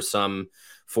strong, there were some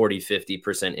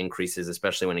 40-50% increases,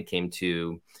 especially when it came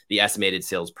to the estimated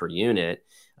sales per unit.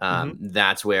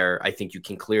 That's where I think you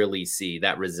can clearly see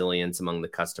that resilience among the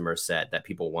customer set, that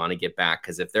people want to get back.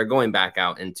 Because if they're going back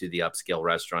out into the upscale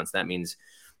restaurants, that means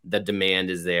the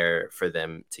demand is there for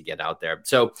them to get out there.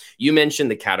 So you mentioned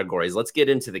the categories. Let's get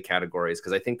into the categories,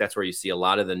 because I think that's where you see a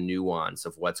lot of the nuance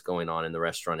of what's going on in the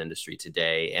restaurant industry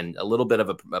today, and a little bit of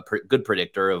a good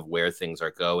predictor of where things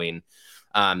are going.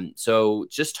 So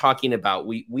just talking about,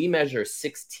 we measure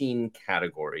 16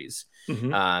 categories,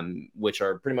 which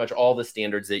are pretty much all the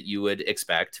standards that you would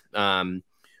expect.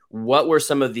 What were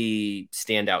some of the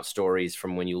standout stories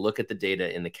from when you look at the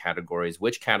data in the categories?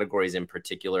 Which categories in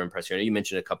particular impress you? I know you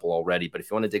mentioned a couple already, but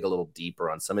if you want to dig a little deeper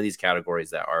on some of these categories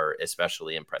that are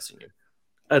especially impressing you.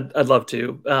 I'd love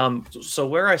to. So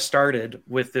where I started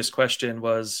with this question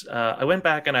was I went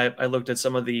back and I looked at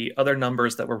some of the other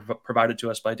numbers that were provided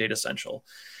to us by Data Central.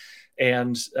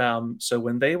 And so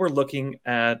when they were looking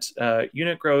at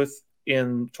unit growth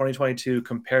in 2022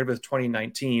 compared with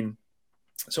 2019,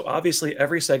 so obviously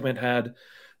every segment had,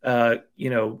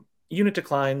 unit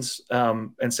declines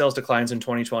and sales declines in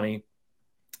 2020.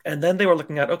 And then they were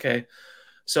looking at, okay,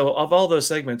 so of all those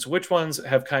segments, which ones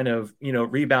have kind of,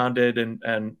 rebounded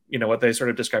and what they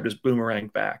sort of described as boomerang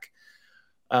back?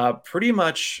 Pretty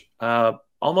much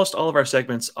almost all of our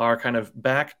segments are kind of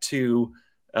back to,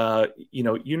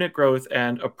 unit growth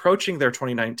and approaching their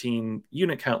 2019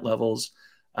 unit count levels.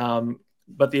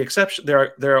 But the exception,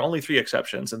 there are only 3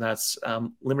 exceptions, and that's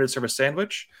limited service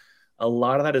sandwich. A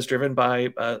lot of that is driven by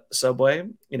Subway.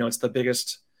 It's the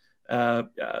biggest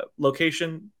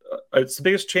location. It's the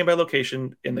biggest chain by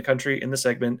location in the country in the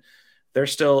segment. They're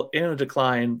still in a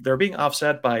decline. They're being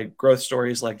offset by growth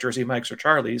stories like Jersey Mike's or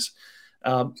Charlie's,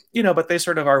 but they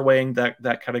sort of are weighing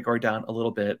that category down a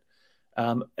little bit.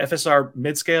 FSR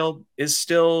mid-scale is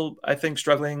still, I think,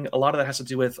 struggling. A lot of that has to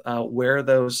do with where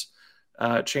those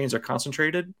chains are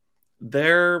concentrated.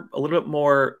 They're a little bit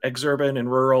more exurban and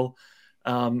rural.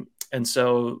 And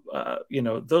so,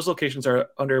 those locations are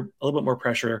under a little bit more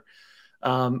pressure.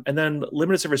 And then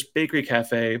limited service bakery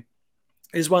cafe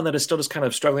is one that is still just kind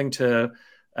of struggling to,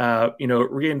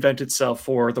 reinvent itself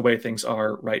for the way things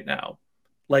are right now.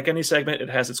 Like any segment, it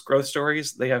has its growth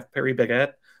stories. They have Paris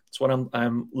Baguette. It's what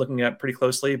I'm looking at pretty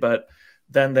closely, but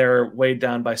then they're weighed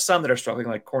down by some that are struggling,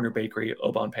 like Corner Bakery,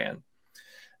 Au Bon Pain.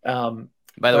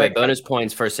 By the way, bonus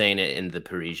points for saying it in the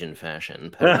Parisian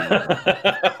fashion.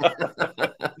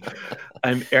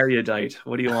 I'm erudite.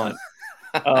 What do you want?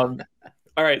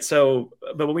 All right. So,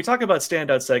 but when we talk about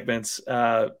standout segments,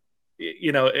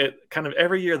 it kind of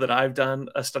every year that I've done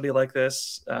a study like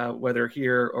this, whether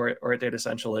here or at Data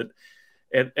Central,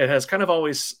 it has kind of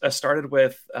always started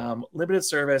with limited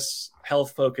service,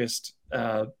 health focused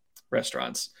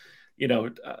restaurants.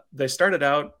 They started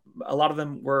out, a lot of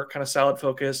them were kind of salad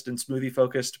focused and smoothie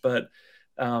focused, but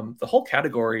the whole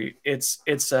category, it's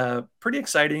pretty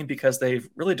exciting because they've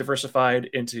really diversified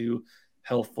into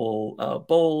healthful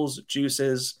bowls,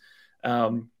 juices.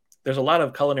 There's a lot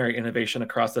of culinary innovation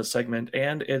across that segment,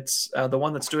 and it's the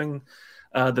one that's doing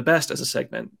the best as a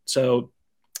segment. So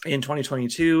in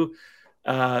 2022,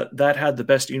 that had the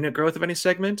best unit growth of any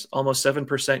segment, almost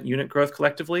 7% unit growth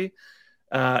collectively.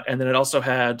 And then it also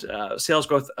had sales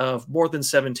growth of more than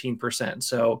 17%.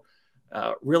 So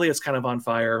really, it's kind of on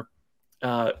fire.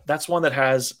 That's one that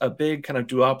has a big kind of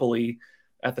duopoly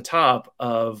at the top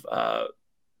of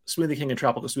Smoothie King and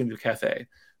Tropical Smoothie Cafe.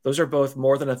 Those are both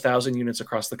more than 1,000 units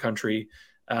across the country.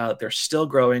 They're still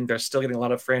growing. They're still getting a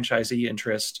lot of franchisee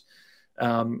interest.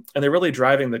 And they're really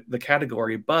driving the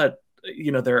category. But,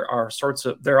 there are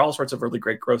all sorts of really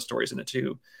great growth stories in it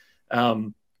too.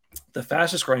 The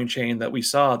fastest growing chain that we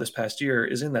saw this past year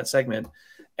is in that segment,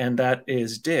 and that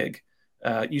is Dig.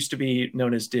 Used to be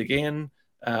known as Dig In.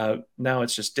 Now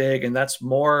it's just Dig, and that's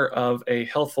more of a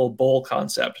healthful bowl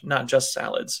concept, not just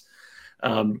salads.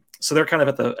 So they're kind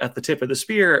of at the tip of the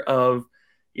spear of,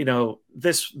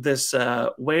 this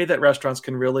way that restaurants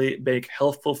can really make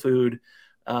healthful food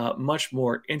much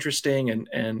more interesting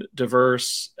and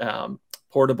diverse,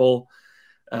 portable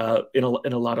in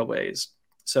a lot of ways.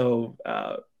 So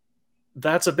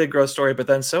that's a big growth story. But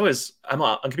then so is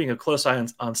I'm keeping a close eye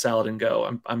on Salad and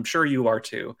Go. I'm sure you are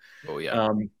too. Oh yeah.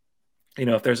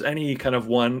 If there's any kind of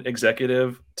one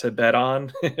executive to bet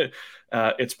on,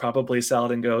 it's probably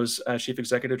Salad and Go's chief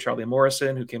executive, Charlie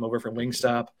Morrison, who came over from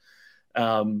Wingstop.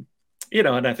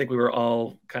 and I think we were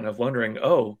all kind of wondering,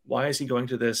 oh, why is he going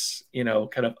to this,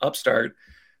 kind of upstart?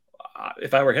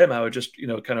 If I were him, I would just,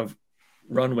 kind of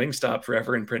run Wingstop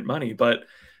forever and print money. But,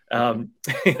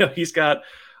 he's got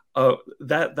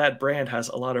that brand has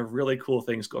a lot of really cool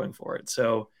things going for it.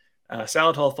 So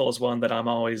Salad Hallful is one that I'm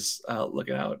always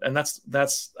looking out. And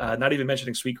that's not even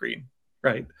mentioning Sweetgreen,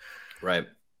 right? Right.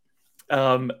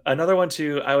 Another one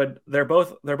too, they're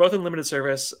both in limited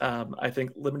service. I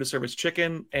think limited service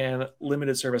chicken and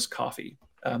limited service coffee.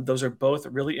 Those are both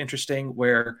really interesting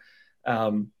where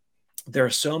there are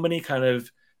so many kind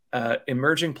of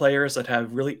emerging players that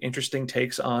have really interesting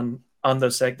takes on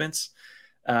those segments.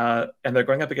 And they're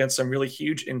going up against some really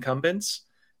huge incumbents.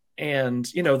 And,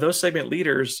 those segment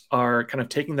leaders are kind of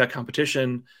taking that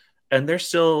competition and they're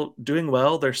still doing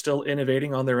well. They're still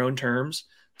innovating on their own terms.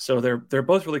 So they're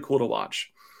both really cool to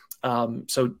watch.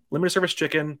 So limited service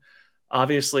chicken,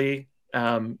 obviously,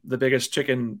 the biggest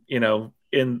chicken,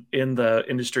 in the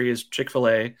industry is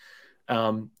Chick-fil-A.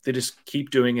 They just keep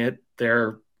doing it.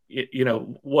 They're,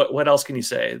 what else can you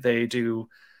say? They do,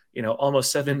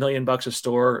 almost $7 million a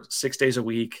store, 6 days a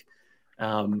week.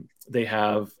 They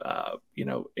have,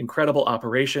 incredible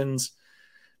operations.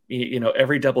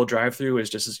 Every double drive-through is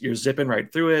just, you're zipping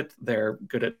right through it. They're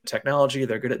good at technology.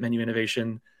 They're good at menu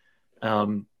innovation.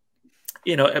 But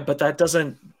that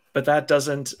doesn't,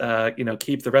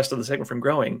 keep the rest of the segment from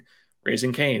growing.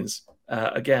 Raising Cane's,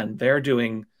 again, they're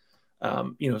doing,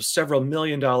 several $1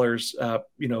 million,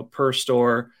 per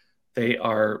store. They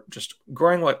are just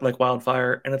growing like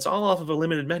wildfire, and it's all off of a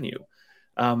limited menu.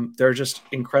 They're just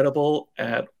incredible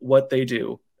at what they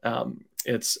do.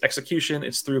 It's execution,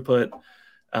 it's throughput,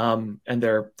 and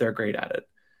they're great at it.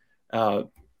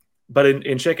 But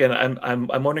in chicken,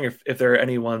 I'm wondering if there are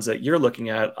any ones that you're looking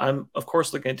at. I'm of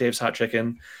course looking at Dave's Hot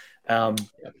Chicken.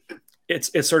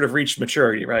 It's sort of reached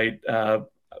maturity, right?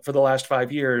 For the last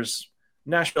 5 years,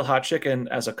 Nashville hot chicken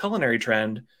as a culinary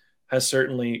trend has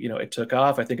certainly, it took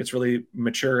off. I think it's really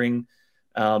maturing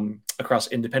across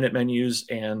independent menus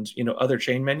and, other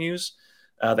chain menus.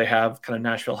 They have kind of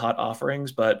Nashville hot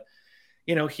offerings, but,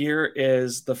 here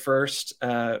is the first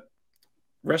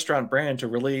restaurant brand to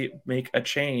really make a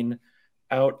chain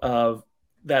out of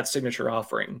that signature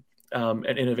offering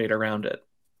and innovate around it.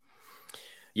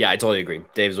 Yeah, I totally agree.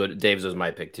 Dave's was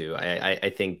my pick too.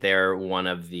 I think they're one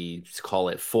of the, call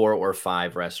it 4 or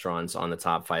 5 restaurants on the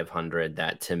top 500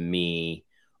 that to me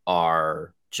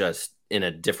are just in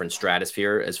a different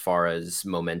stratosphere as far as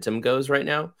momentum goes right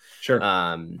now. Sure.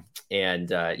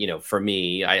 For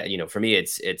me,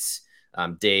 it's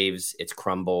Dave's, it's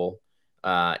Crumble,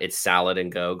 it's Salad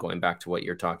and Go, going back to what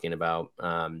you're talking about.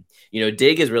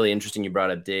 Dig is really interesting. You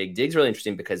brought up Dig. Dig's really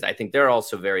interesting because I think they're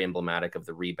also very emblematic of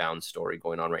the rebound story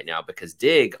going on right now, because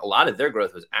Dig, a lot of their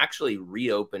growth was actually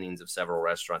reopenings of several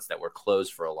restaurants that were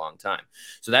closed for a long time.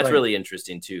 So that's right. Really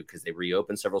interesting too, because they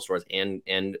reopened several stores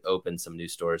and opened some new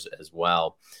stores as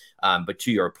well. But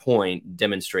to your point,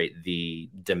 demonstrate the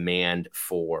demand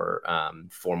for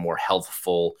more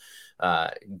healthful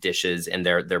dishes, and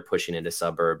they're pushing into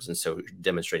suburbs, and so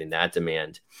demonstrating that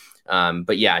demand.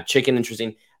 But yeah, chicken, interesting.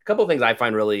 A couple of things I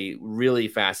find really, really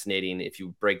fascinating if you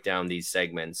break down these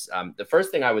segments. The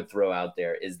first thing I would throw out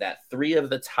there is that 3 of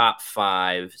the top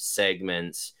 5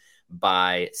 segments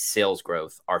by sales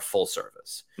growth are full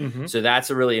service. Mm-hmm. So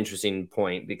that's a really interesting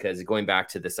point, because going back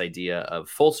to this idea of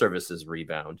full services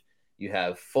rebound, you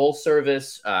have full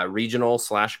service regional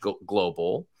 /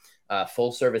 global,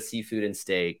 full service seafood and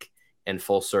steak, and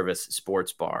full service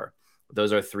sports bar.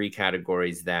 Those are 3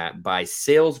 categories that by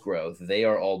sales growth, they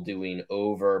are all doing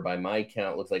over, by my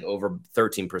count, looks like over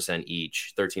 13%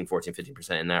 each, 13, 14,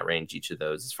 15% in that range, each of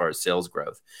those as far as sales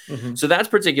growth. Mm-hmm. So that's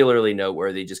particularly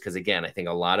noteworthy just because, again, I think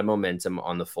a lot of momentum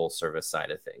on the full service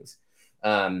side of things.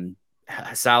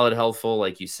 Salad Healthful,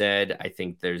 like you said, I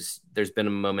think there's been a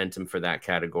momentum for that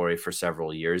category for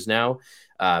several years now.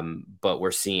 But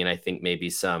we're seeing, I think, maybe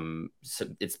some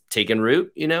it's taken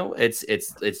root,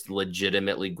 it's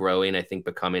legitimately growing, I think,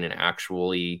 becoming an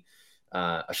actually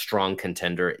a strong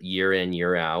contender year in,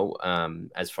 year out,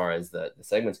 as far as the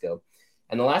segments go.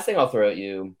 And the last thing I'll throw at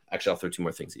you, actually, I'll throw 2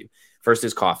 more things at you. First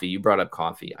is coffee. You brought up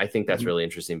coffee. I think that's really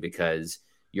interesting because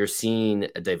you're seeing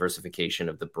a diversification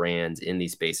of the brands in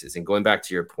these spaces. And going back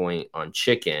to your point on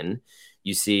chicken,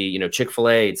 you see,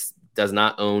 Chick-fil-A does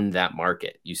not own that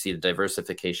market. You see the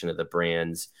diversification of the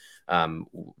brands,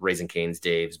 Raising Cane's,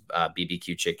 Dave's,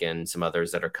 BBQ Chicken, some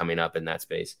others that are coming up in that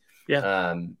space.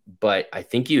 Yeah. But I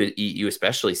think you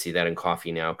especially see that in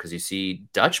coffee now, because you see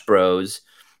Dutch Bros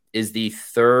is the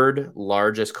 3rd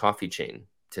largest coffee chain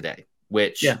today,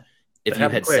 which If you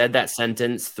had said that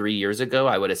sentence 3 years ago,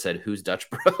 I would have said, "Who's Dutch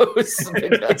Bros?"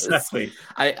 Exactly.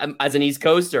 I'm as an East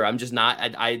Coaster, I'm just not.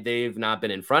 They've not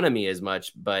been in front of me as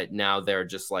much, but now they're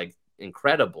just like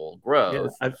incredible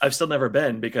growth. Yeah, I've still never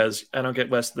been because I don't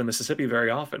get west of the Mississippi very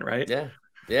often, right?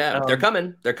 Yeah, they're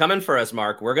coming. They're coming for us,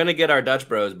 Mark. We're gonna get our Dutch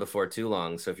Bros before too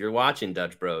long. So if you're watching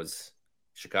Dutch Bros,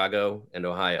 Chicago and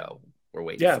Ohio, we're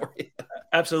waiting for you.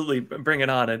 Absolutely, bring it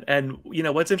on. And you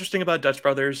know what's interesting about Dutch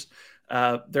Brothers?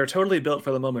 They're totally built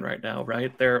for the moment right now,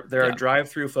 right? They're a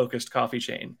drive-through focused coffee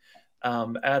chain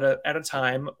at a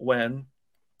time when,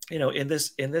 you know, in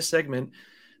this segment,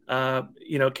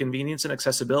 you know, convenience and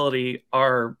accessibility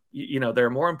are, you know, they're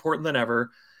more important than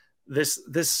ever.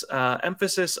 This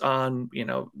emphasis on, you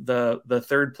know, the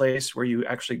third place where you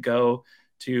actually go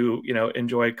to, you know,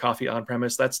 enjoy coffee on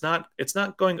premise, it's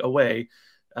not going away.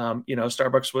 You know,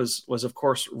 Starbucks was of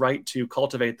course right to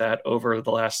cultivate that over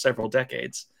the last several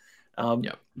decades.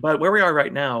 But where we are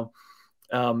right now,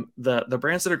 the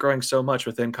brands that are growing so much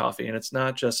within coffee, and it's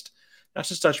not just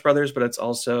Dutch Brothers, but it's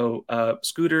also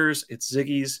Scooters, it's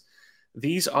Ziggy's.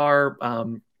 These are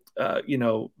you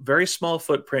know, very small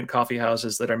footprint coffee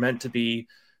houses that are meant to be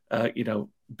you know,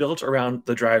 built around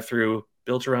the drive-through,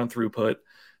 built around throughput,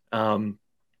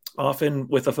 often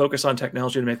with a focus on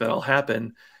technology to make that all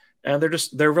happen. And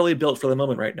they're really built for the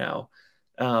moment right now.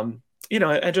 You know,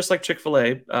 and just like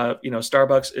Chick-fil-A, you know,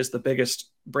 Starbucks is the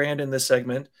biggest brand in this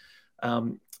segment.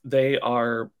 They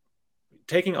are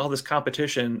taking all this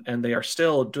competition and they are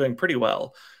still doing pretty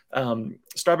well.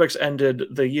 Starbucks ended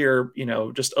the year, you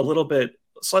know, just a little bit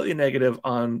slightly negative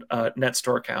on net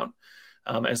store count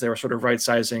as they were sort of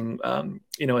right-sizing,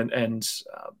 you know, and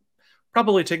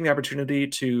probably taking the opportunity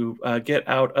to get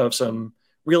out of some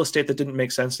real estate that didn't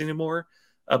make sense anymore.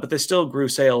 But they still grew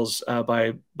sales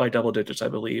by double digits, I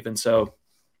believe. And so,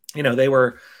 you know, they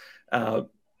were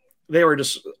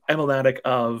just emblematic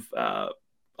of a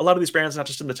lot of these brands, not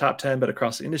just in the top 10, but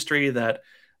across the industry, that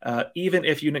even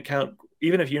if unit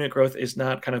growth is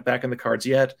not kind of back in the cards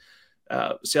yet,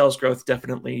 sales growth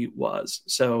definitely was.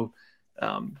 So,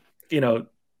 you know,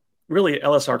 really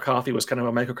LSR Coffee was kind of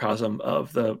a microcosm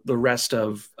of the rest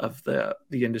of the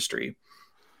industry.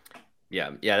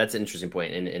 Yeah, that's an interesting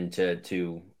point. And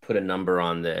to put a number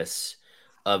on this,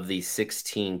 of the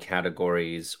 16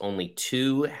 categories, only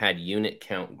 2 had unit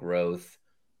count growth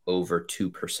over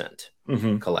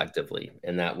 2% collectively.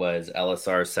 And that was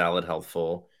LSR Salad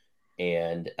Healthful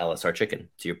and LSR Chicken,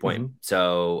 to your point.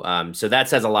 So that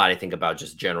says a lot, I think, about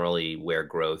just generally where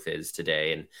growth is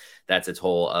today. And that's its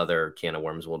whole other can of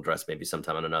worms we'll address maybe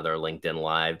sometime on another LinkedIn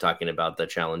Live, talking about the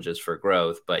challenges for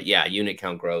growth. But yeah, unit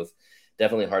count growth,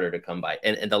 definitely harder to come by.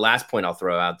 And the last point I'll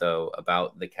throw out, though,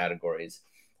 about the categories,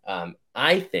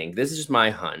 I think this is just my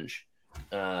hunch,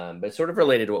 but sort of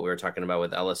related to what we were talking about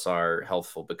with LSR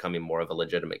Healthful becoming more of a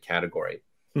legitimate category.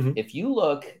 If you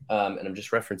look, and I'm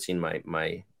just referencing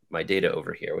my data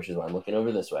over here, which is why I'm looking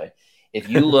over this way. If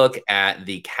you look at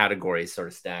the categories sort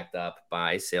of stacked up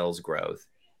by sales growth,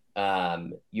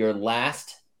 your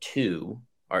last 2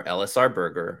 are LSR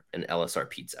Burger and LSR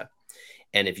Pizza.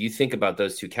 And if you think about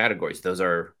those 2 categories, those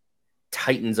are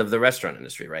titans of the restaurant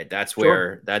industry, right? That's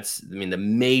where the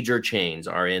major chains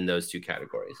are in those 2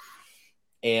 categories.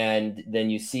 And then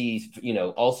you see, you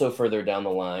know, also further down the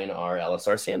line are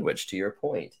LSR Sandwich, to your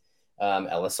point,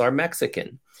 LSR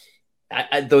Mexican.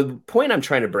 The point I'm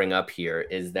trying to bring up here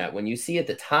is that when you see at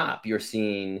the top, you're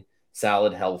seeing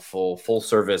Salad Healthful, Full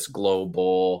Service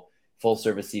Global, Full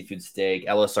Service Seafood Steak,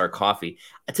 LSR Coffee.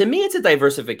 To me, it's a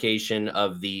diversification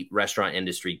of the restaurant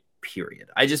industry,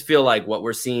 period. I just feel like what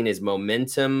we're seeing is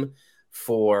momentum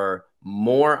for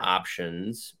more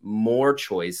options, more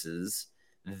choices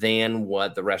than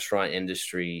what the restaurant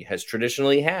industry has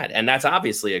traditionally had. And that's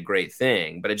obviously a great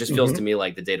thing, but it just feels to me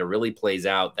like the data really plays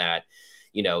out that,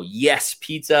 you know, yes,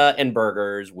 pizza and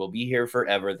burgers will be here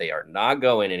forever. They are not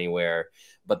going anywhere.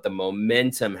 But the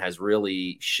momentum has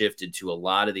really shifted to a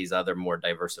lot of these other more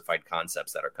diversified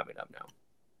concepts that are coming up now.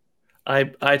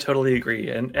 I totally agree.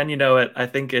 And you know, I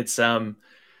think it's the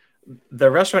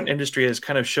restaurant industry is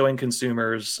kind of showing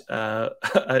consumers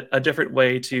a different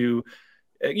way to,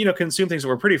 you know, consume things that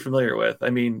we're pretty familiar with.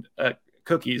 I mean,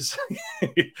 cookies,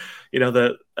 you know,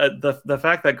 the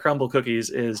fact that crumble cookies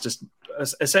is just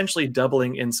essentially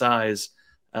doubling in size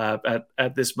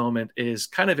at this moment is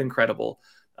kind of incredible.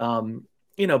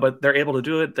 You know, but they're able to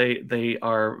do it. They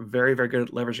are very, very good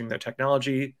at leveraging their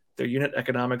technology. Their unit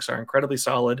economics are incredibly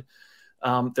solid.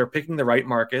 They're picking the right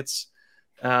markets.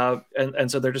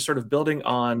 And so they're just sort of building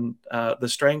on the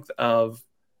strength of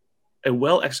a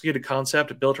well-executed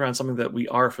concept built around something that we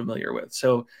are familiar with.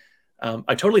 So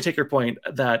I totally take your point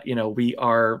that, we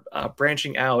are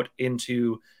branching out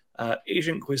into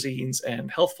Asian cuisines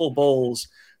and healthful bowls.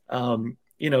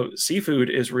 Seafood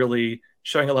is really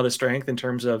showing a lot of strength in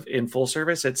terms of in full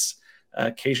service. It's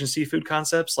Cajun seafood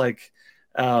concepts like,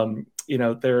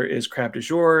 there is crab du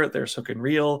jour, there's hook and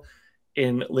reel.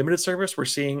 In limited service, we're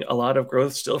seeing a lot of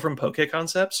growth still from poke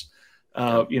concepts.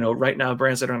 Right now,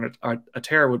 brands that are on a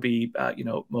tear would be,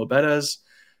 Mo Betta's.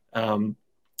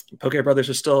 Poke Brothers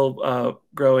is still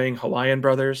growing, Hawaiian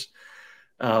Brothers.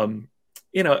 I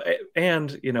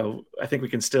think we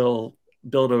can still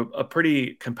build a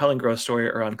pretty compelling growth story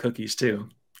around cookies too.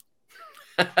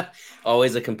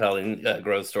 Always a compelling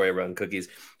growth story around cookies.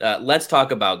 Let's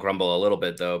talk about Crumbl a little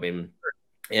bit, though. I mean,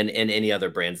 and any other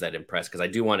brands that impress, because I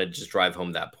do want to just drive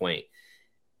home that point.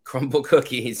 Crumbl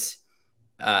cookies,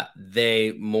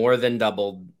 they more than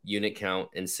doubled unit count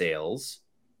in sales.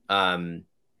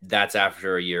 That's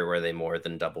after a year where they more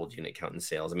than doubled unit count in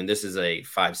sales. I mean, this is a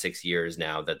 5-6 years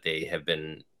now that they have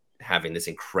been having this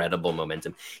incredible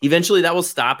momentum. Eventually that will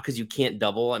stop because you can't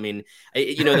double. I mean,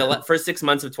 the first 6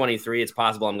 months of 23, it's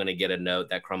possible I'm going to get a note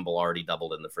that Crumbl already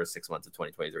doubled in the first 6 months of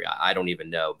 2023. I don't even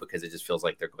know, because it just feels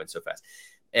like they're going so fast.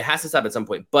 It has to stop at some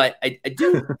point. But I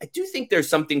do think there's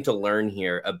something to learn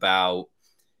here about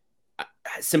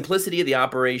simplicity of the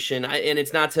operation. And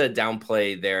it's not to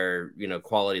downplay their,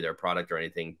 quality of their product or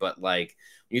anything, but like,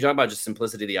 when you talk about just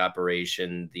simplicity of the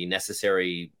operation, the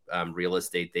necessary real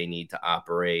estate they need to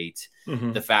operate,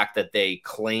 the fact that they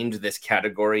claimed this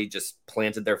category, just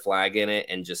planted their flag in it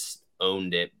and just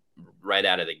owned it right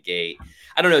out of the gate.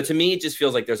 I don't know. To me, it just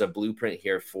feels like there's a blueprint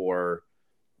here for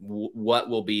what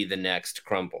will be the next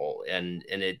Crumbl. And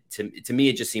it to me,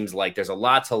 it just seems like there's a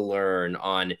lot to learn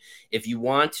on if you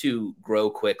want to grow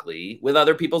quickly with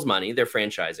other people's money, they're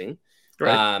franchising.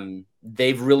 Right.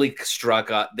 They've really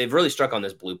struck on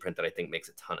this blueprint that I think makes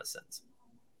a ton of sense.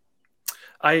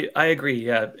 I agree.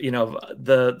 Yeah.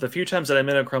 The few times that I'm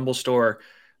in a Crumbl store,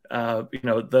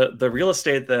 the real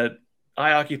estate that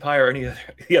I occupy or any of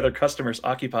the other customers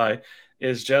occupy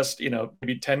is just,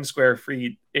 maybe 10 square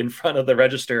feet in front of the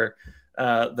register.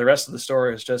 The rest of the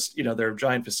store is just, their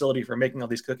giant facility for making all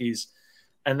these cookies.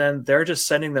 And then they're just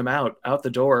sending them out the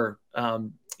door,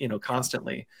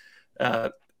 constantly.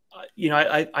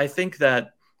 I think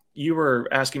that you were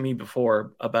asking me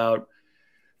before about,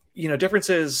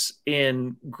 differences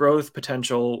in growth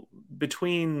potential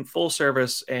between full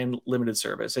service and limited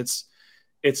service.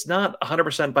 It's not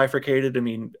 100% bifurcated. I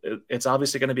mean, it's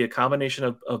obviously going to be a combination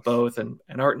of both and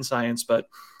art and science. But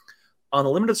on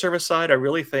the limited service side, I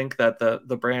really think that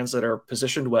the brands that are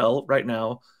positioned well right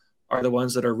now are the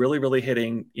ones that are really, really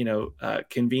hitting,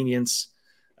 convenience,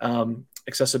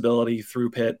 accessibility,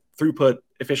 throughput,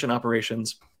 efficient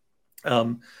operations.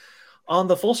 On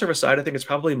the full service side, I think it's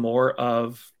probably more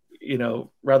of,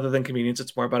 rather than convenience,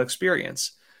 it's more about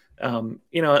experience.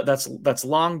 That's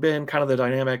long been kind of the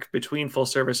dynamic between full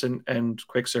service and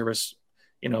quick service.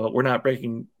 We're not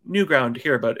breaking new ground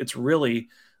here, but it's really,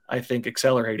 I think,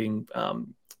 accelerating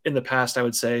in the past, I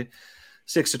would say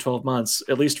 6 to 12 months,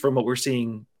 at least from what we're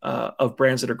seeing of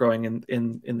brands that are growing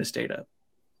in this data.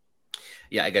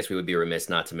 Yeah, I guess we would be remiss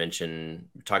not to mention,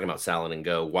 talking about Salad and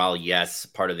Go, while yes,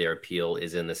 part of their appeal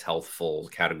is in this healthful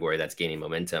category that's gaining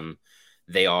momentum,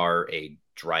 they are a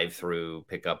drive-through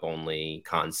pickup only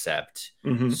concept,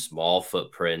 small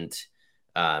footprint.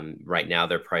 Right now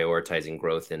they're prioritizing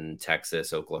growth in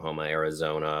Texas, Oklahoma,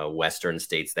 Arizona, Western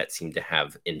states that seem to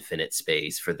have infinite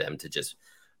space for them to just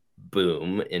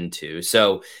boom into.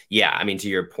 So yeah, I mean, to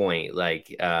your point,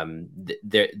 like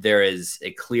there is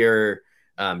a clear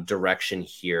direction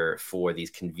here for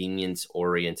these convenience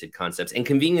oriented concepts, and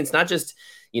convenience, not just,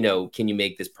 can you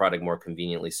make this product more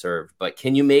conveniently served, but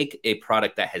can you make a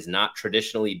product that has not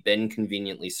traditionally been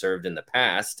conveniently served in the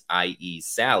past, i.e.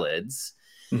 salads,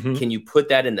 can you put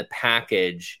that in the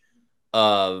package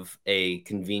of a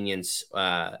convenience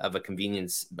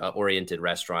oriented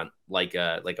restaurant, like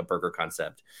a burger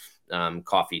concept,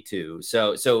 coffee too.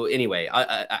 So anyway,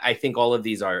 I think all of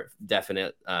these are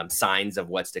definite signs of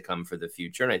what's to come for the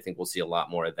future, and I think we'll see a lot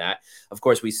more of that. Of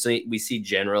course, we see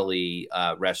generally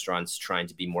restaurants trying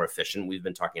to be more efficient. We've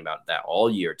been talking about that all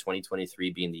year,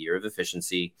 2023 being the year of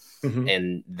efficiency,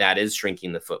 and that is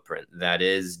shrinking the footprint. That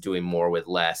is doing more with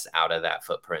less out of that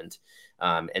footprint.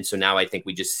 And so now I think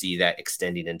we just see that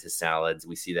extending into salads.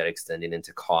 We see that extending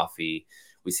into coffee.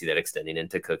 We see that extending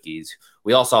into cookies.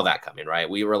 we all saw that coming, right?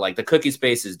 We were like, the cookie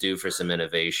space is due for some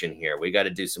innovation here. We got to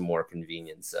do some more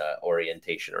convenience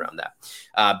orientation around that.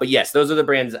 But yes, those are the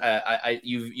brands.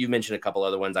 You mentioned a couple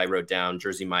other ones I wrote down.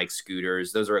 Jersey Mike's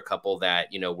scooters. Those are a couple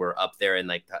that, you know, were up there in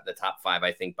like the top 5,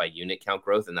 I think, by unit count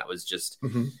growth. And that was just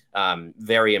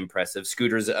very impressive.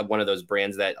 Scooters, one of those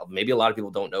brands that maybe a lot of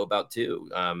people don't know about too.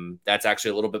 That's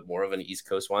actually a little bit more of an East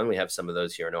Coast one. We have some of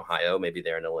those here in Ohio, maybe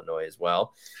there in Illinois as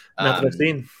well. Not that I've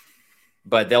seen.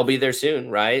 But they'll be there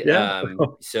soon, right? Yeah.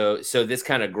 So this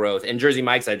kind of growth. And Jersey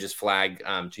Mike's, I just flagged,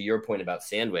 to your point about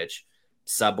sandwich,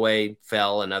 Subway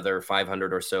fell another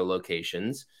 500 or so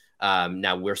locations.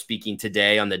 Now we're speaking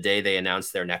today on the day they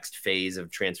announced their next phase of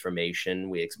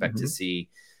transformation. We expect to see,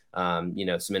 you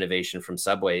know, some innovation from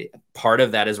Subway. Part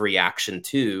of that is reaction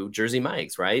to Jersey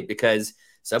Mike's, right? Because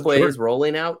Subway is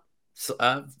rolling out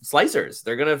slicers.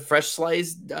 They're gonna fresh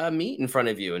slice meat in front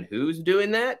of you, and who's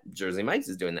doing that? Jersey Mike's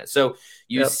is doing that. So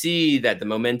you see that the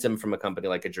momentum from a company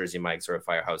like a Jersey Mike's or a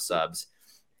Firehouse Subs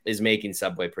is making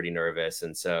Subway pretty nervous,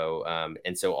 and so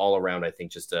all around, I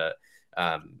think just a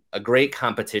great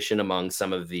competition among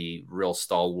some of the real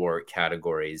stalwart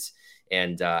categories,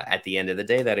 and at the end of the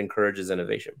day, that encourages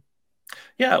innovation.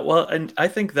 Yeah, well, and I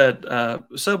think that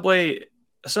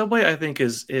Subway, I think,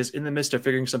 is in the midst of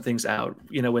figuring some things out.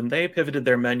 You know, when they pivoted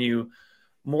their menu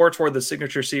more toward the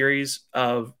signature series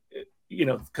of, you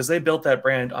know, because they built that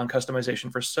brand on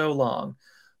customization for so long.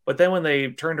 But then when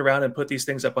they turned around and put these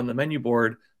things up on the menu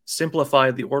board,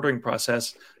 simplified the ordering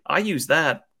process, I use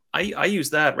that. I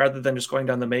use that rather than just going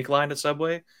down the make line at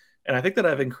Subway. And I think that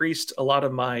I've increased a lot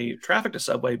of my traffic to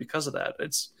Subway because of that.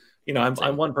 It's, you know,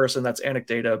 I'm one person, that's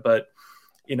anecdata, but,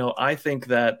 you know, I think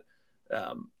that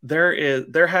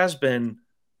there has been,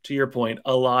 to your point,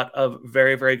 a lot of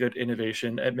very, very good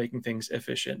innovation at making things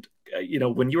efficient. You know,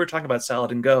 when you were talking about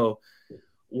Salad and Go,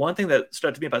 one thing that stood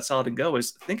out to me about Salad and Go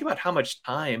is think about how much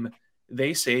time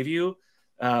they save you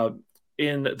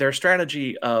in their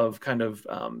strategy of kind of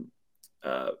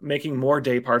making more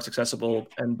day parts accessible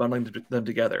and bundling them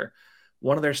together.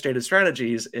 One of their stated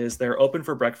strategies is they're open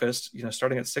for breakfast, you know,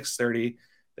 starting at 6:30.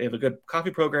 They have a good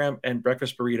coffee program and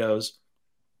breakfast burritos.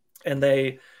 And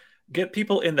they get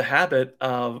people in the habit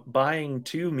of buying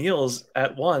 2 meals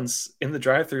at once in the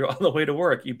drive-thru on the way to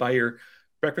work. You buy your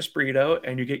breakfast burrito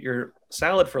and you get your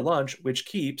salad for lunch, which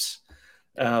keeps,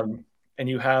 and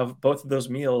you have both of those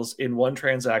meals in one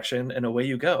transaction, and away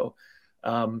you go.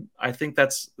 I think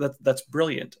that's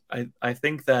brilliant. I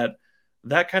think that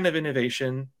kind of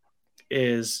innovation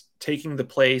is taking the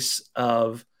place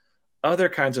of other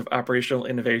kinds of operational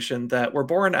innovation that were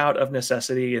born out of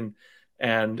necessity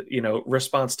and you know,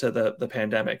 response to the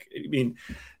pandemic. I mean,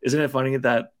 isn't it funny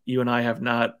that you and I have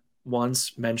not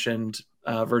once mentioned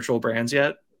virtual brands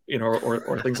yet, you know,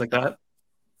 or things like that?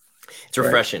 It's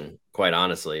refreshing, quite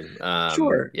honestly.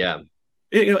 Sure. Yeah.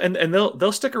 You know, and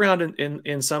they'll stick around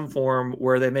in some form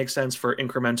where they make sense for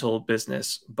incremental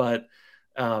business. But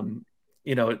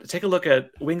you know, take a look at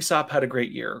Wingstop had a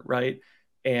great year, right?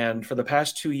 And for the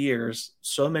past 2 years,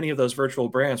 so many of those virtual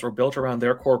brands were built around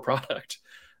their core product.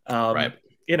 Right.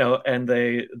 You know, and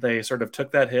they sort of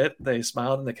took that hit, they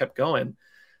smiled, and they kept going.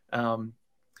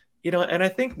 You know, and I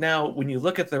think now when you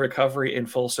look at the recovery in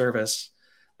full service,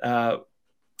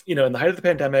 you know, in the height of the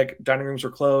pandemic, dining rooms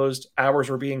were closed, hours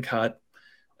were being cut.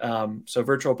 So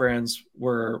virtual brands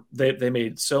they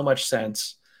made so much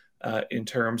sense in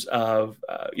terms of,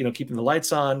 you know, keeping the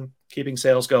lights on, keeping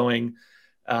sales going,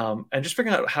 and just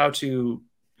figuring out how to,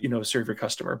 you know, serve your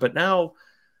customer. But now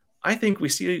I think we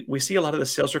see a lot of the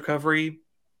sales recovery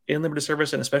in limited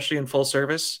service and especially in full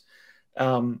service.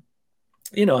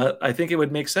 You know, I think it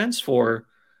would make sense for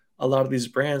a lot of these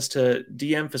brands to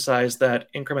de-emphasize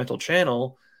that incremental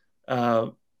channel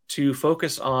to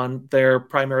focus on their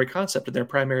primary concept and their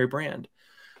primary brand.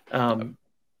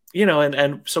 You know,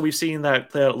 and so we've seen that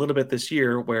play out a little bit this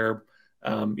year where,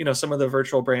 you know, some of the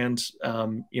virtual brands,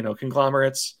 you know,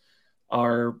 conglomerates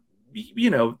are, you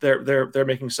know, they're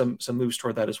making some moves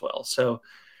toward that as well. So,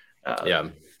 yeah,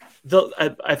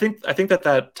 I think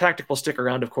that tactic will stick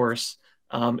around, of course.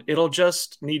 It'll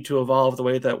just need to evolve the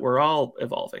way that we're all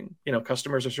evolving. You know,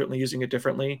 customers are certainly using it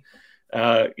differently.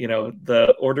 You know,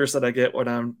 the orders that I get when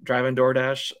I'm driving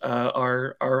DoorDash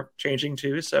are changing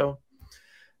too. So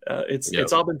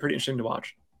it's all been pretty interesting to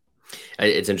watch.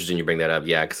 It's interesting you bring that up.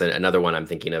 Yeah, because another one I'm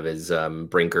thinking of is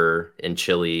Brinker and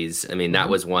Chili's. I mean, that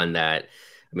was one that,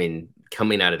 I mean,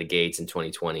 coming out of the gates in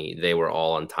 2020, they were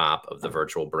all on top of the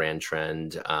virtual brand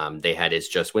trend. They had It's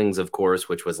Just Wings, of course,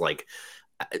 which was like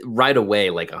right away,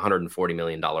 like $140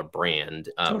 million brand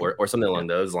or something along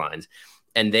those lines.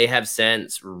 And they have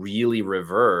since really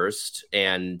reversed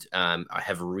and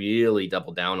have really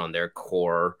doubled down on their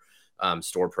core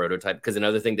store prototype. Because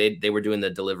another thing, they were doing the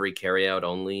delivery carryout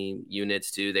only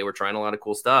units too. They were trying a lot of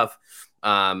cool stuff,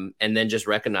 and then just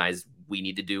recognized we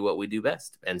need to do what we do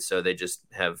best. And so they just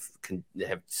have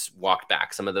walked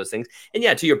back some of those things. And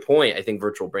yeah, to your point, I think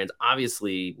virtual brands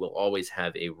obviously will always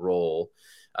have a role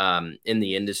in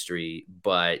the industry,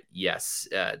 but yes,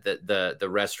 the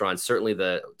restaurants, certainly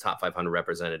the top 500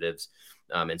 representatives,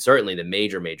 and certainly the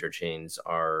major chains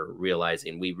are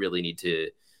realizing we really need to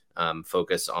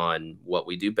focus on what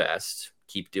we do best,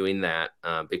 keep doing that,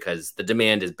 because the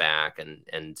demand is back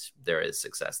and there is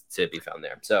success to be found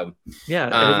there. So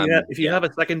yeah, if you have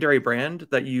a secondary brand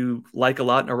that you like a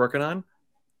lot and are working on,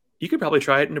 you could probably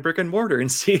try it in a brick and mortar and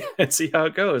see how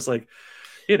it goes. Like,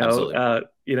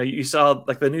 you saw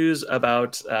like the news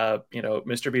about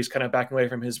Mr. Beast kind of backing away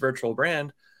from his virtual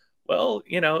brand. Well,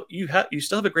 you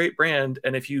still have a great brand,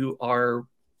 and if you are,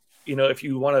 if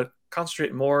you want to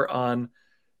concentrate more on,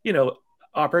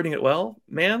 operating it well,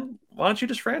 man, why don't you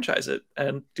just franchise it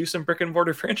and do some brick and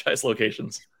mortar franchise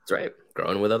locations? That's right.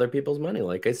 Growing with other people's money,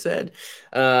 like I said.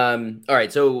 All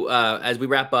right. So as we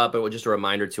wrap up, just a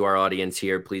reminder to our audience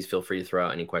here, please feel free to throw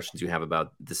out any questions you have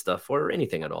about this stuff or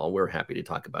anything at all. We're happy to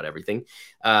talk about everything.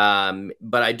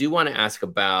 But I do want to ask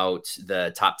about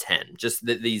the top 10, just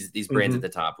these brands at the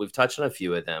top. We've touched on a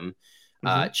few of them.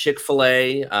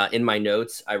 Chick-fil-A, in my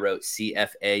notes, I wrote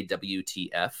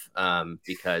CFAWTF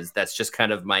because that's just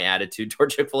kind of my attitude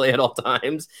toward Chick-fil-A at all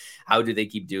times. How do they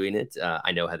keep doing it?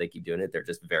 I know how they keep doing it. They're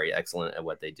just very excellent at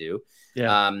what they do.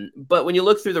 Yeah. But when you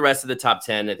look through the rest of the top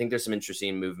 10, I think there's some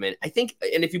interesting movement. I think,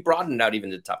 and if you broaden it out even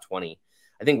to the top 20,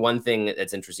 I think one thing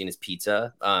that's interesting is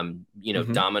pizza.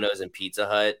 Domino's and Pizza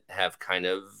Hut have kind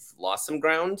of lost some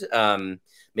ground.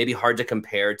 Maybe hard to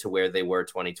compare to where they were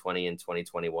 2020 and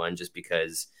 2021, just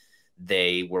because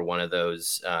they were one of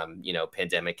those,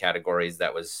 pandemic categories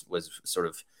that was sort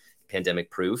of pandemic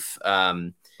proof.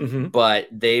 But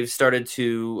they've started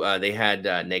to, they had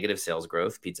negative sales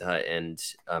growth. Pizza Hut and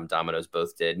Domino's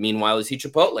both did. Meanwhile, you see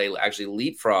Chipotle actually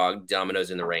leapfrog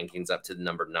Domino's in the rankings up to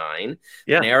number 9.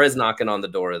 Yeah. Panera's knocking on the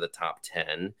door of the top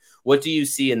 10. What do you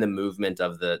see in the movement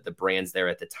of the brands there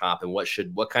at the top, and what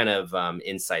kind of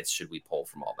insights should we pull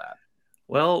from all that?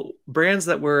 Well, brands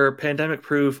that were pandemic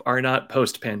proof are not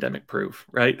post-pandemic proof,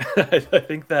 right?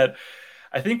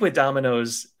 I think with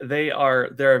Domino's,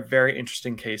 they're a very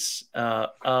interesting case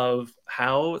of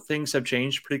how things have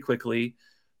changed pretty quickly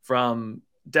from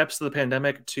depths of the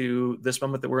pandemic to this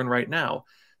moment that we're in right now.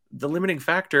 The limiting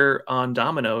factor on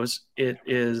Domino's,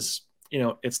 it's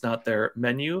not their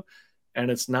menu, and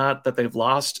it's not that they've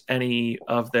lost any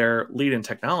of their lead in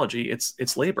technology.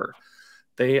 It's labor.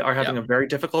 They are having a very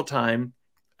difficult time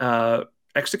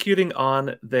executing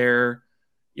on their,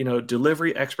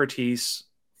 delivery expertise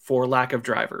for lack of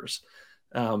drivers.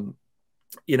 And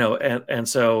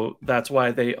so that's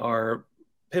why they are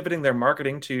pivoting their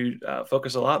marketing to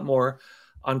focus a lot more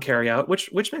on carryout,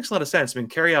 which makes a lot of sense. I mean,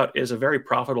 carryout is a very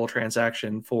profitable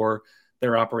transaction for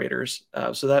their operators.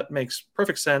 So that makes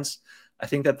perfect sense. I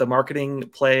think that the marketing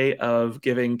play of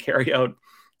giving carryout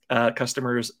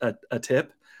customers a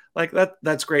tip, like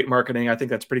that's great marketing. I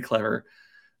think that's pretty clever.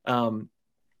 But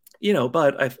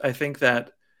I think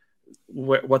that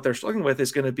what they're struggling with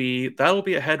is that'll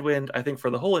be a headwind, I think,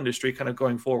 for the whole industry kind of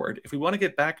going forward. If we want to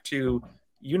get back to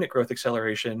unit growth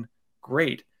acceleration,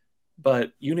 great,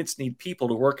 but units need people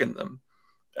to work in them.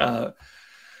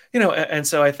 And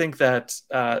so I think that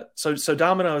so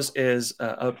Domino's is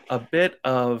a bit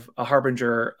of a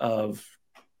harbinger of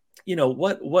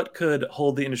what could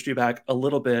hold the industry back a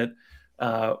little bit.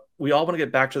 We all want to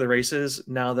get back to the races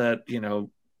now that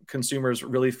consumers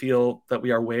really feel that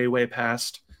we are way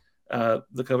past the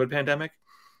COVID pandemic.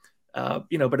 But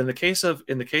in the case of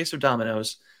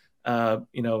Domino's,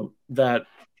 that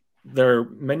their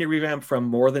menu revamp from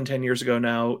more than 10 years ago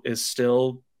now is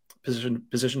still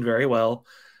positioned very well.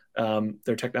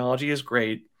 Their technology is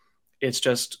great. It's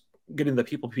just getting the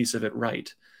people piece of it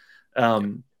right.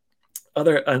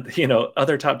 Other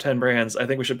top 10 brands, I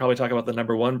think we should probably talk about the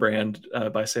number 1 brand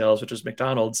by sales, which is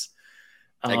McDonald's.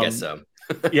 I guess so.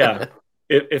 Yeah.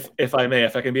 If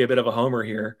I can be a bit of a homer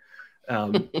here,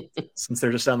 since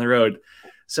they're just down the road.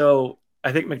 So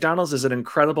I think McDonald's is an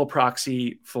incredible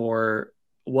proxy for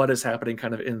what is happening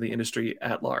kind of in the industry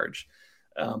at large.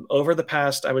 Over the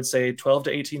past, I would say 12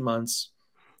 to 18 months,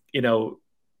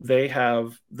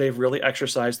 they've really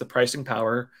exercised the pricing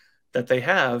power that they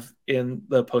have in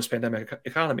the post-pandemic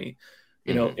economy.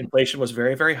 Inflation was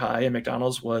very, very high, and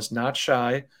McDonald's was not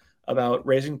shy about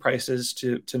raising prices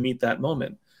to meet that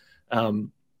moment.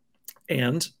 And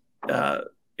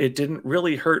it didn't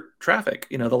really hurt traffic.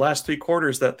 The last 3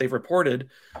 quarters that they've reported,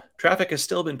 traffic has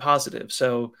still been positive.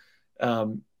 So,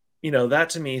 that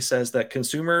to me says that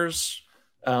consumers,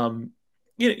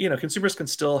 consumers can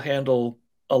still handle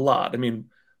a lot. I mean,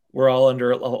 we're all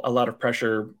under a lot of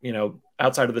pressure,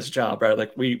 outside of this job, right?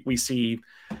 Like we see,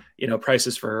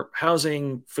 prices for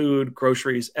housing, food,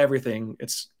 groceries, everything.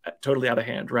 It's totally out of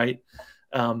hand, right?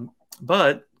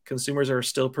 But consumers are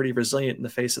still pretty resilient in the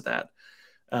face of that.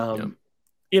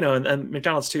 And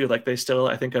McDonald's too, like they still,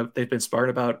 I think they've been smart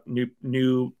about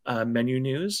new menu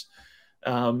news.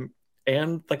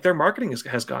 And like their marketing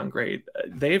has gone great.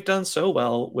 They've done so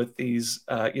well with these,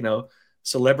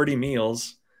 celebrity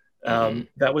meals.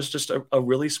 That was just a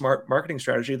really smart marketing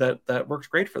strategy that worked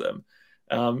great for them.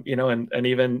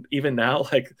 And even now,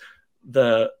 like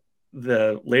the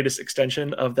latest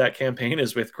extension of that campaign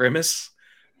is with Grimace.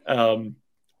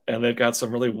 And they've got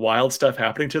some really wild stuff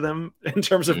happening to them in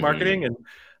terms of marketing, and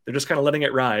they're just kind of letting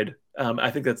it ride. I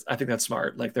think that's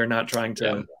smart. Like they're not trying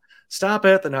to stop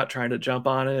it. They're not trying to jump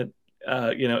on it,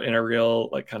 in a real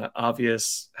like kind of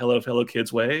obvious hello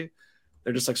kids way.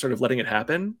 They're just like sort of letting it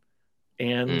happen,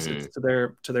 and it's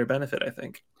to their benefit, I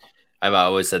think. I've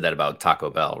always said that about Taco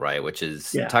Bell, right? Which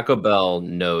is Taco Bell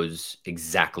knows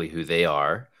exactly who they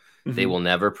are. They will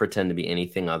never pretend to be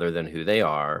anything other than who they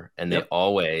are. And they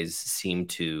always seem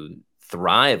to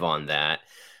thrive on that.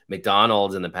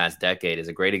 McDonald's in the past decade is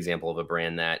a great example of a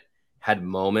brand that had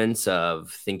moments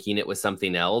of thinking it was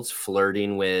something else,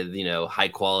 flirting with, high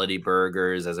quality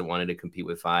burgers as it wanted to compete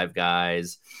with Five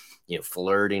Guys,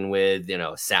 flirting with,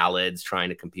 salads, trying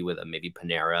to compete with maybe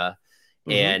Panera.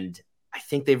 And I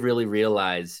think they've really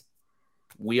realized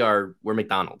we're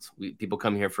McDonald's. People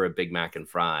come here for a Big Mac and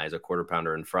fries, a quarter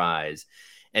pounder and fries.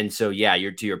 And so,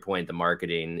 you're to your point, the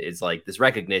marketing is like this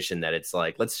recognition that it's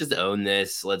like, let's just own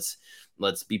this. Let's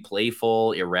be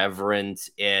playful, irreverent.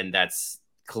 And that's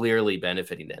clearly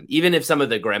benefiting them. Even if some of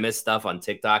the Grimace stuff on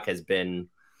TikTok has been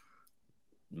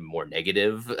more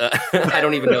negative. I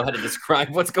don't even know how to describe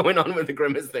what's going on with the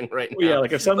Grimace thing right now. Yeah,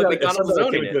 like if somebody came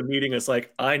into a meeting, it's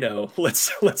like, I know,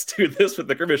 let's do this with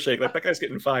the Grimace shake. Like that guy's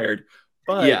getting fired.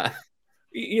 But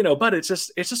but it's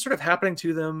just sort of happening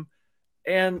to them,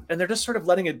 and they're just sort of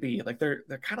letting it be. Like they're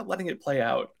kind of letting it play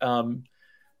out. The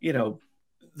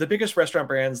biggest restaurant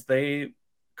brands,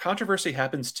 controversy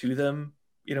happens to them,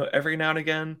 every now and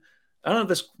again. I don't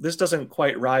know if this doesn't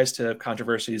quite rise to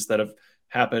controversies that have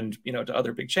happened, to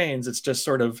other big chains. It's just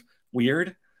sort of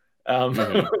weird.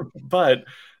 But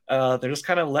they're just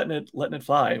kind of letting it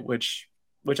fly, which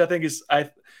I think is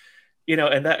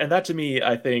and that to me,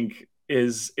 I think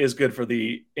is good for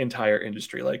the entire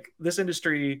industry. Like this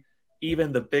industry,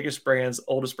 even the biggest brands,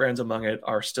 oldest brands among it,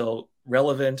 are still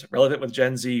relevant with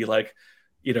Gen Z. Like,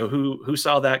 who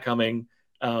saw that coming?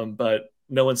 But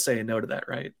no one's saying no to that,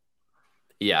 right?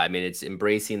 Yeah, I mean, it's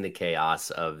embracing the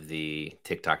chaos of the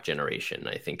TikTok generation,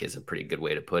 I think is a pretty good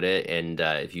way to put it. And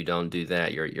if you don't do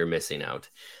that, you're missing out.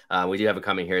 We do have a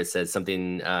comment here. It says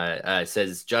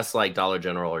says just like Dollar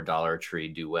General or Dollar Tree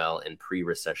do well in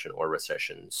pre-recession or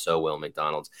recession, so will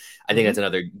McDonald's. I think that's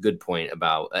another good point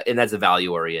about, and that's a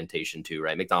value orientation too,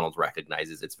 right? McDonald's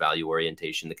recognizes its value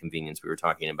orientation, the convenience we were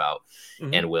talking about,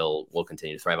 and will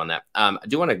continue to thrive on that. I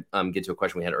do want to get to a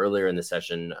question we had earlier in the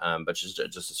session, but just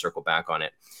to circle back on it.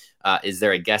 Is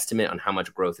there a guesstimate on how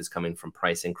much growth is coming from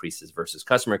price increases versus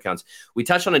customer counts? We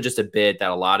touched on it just a bit,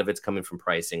 that a lot of it's coming from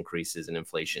price increases and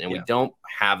inflation. And we don't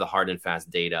have the hard and fast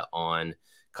data on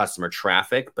customer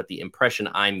traffic, but the impression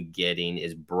I'm getting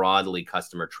is broadly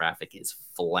customer traffic is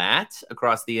flat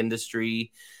across the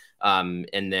industry. And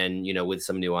then, with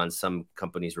some nuance, some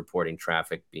companies reporting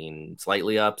traffic being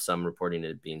slightly up, some reporting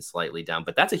it being slightly down.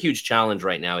 But that's a huge challenge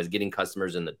right now, is getting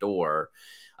customers in the door.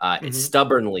 It's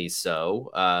stubbornly so.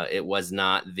 It was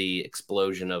not the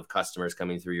explosion of customers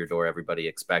coming through your door everybody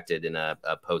expected in a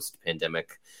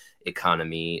post-pandemic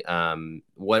economy.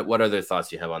 What other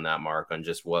thoughts you have on that, Mark, on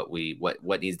just what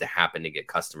needs to happen to get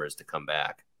customers to come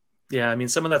back? Yeah, I mean,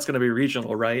 some of that's going to be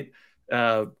regional, right?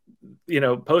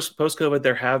 Post-COVID,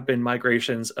 there have been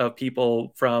migrations of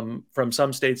people from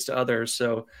some states to others.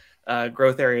 So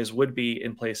growth areas would be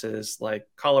in places like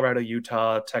Colorado,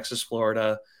 Utah, Texas,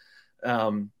 Florida.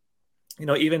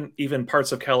 Even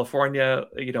parts of California,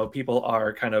 people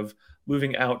are kind of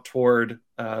moving out toward,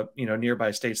 nearby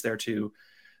states there too.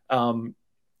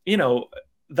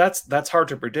 That's hard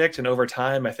to predict. And over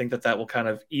time, I think that will kind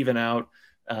of even out.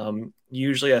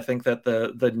 Usually I think that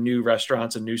the new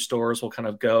restaurants and new stores will kind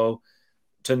of go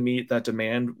to meet that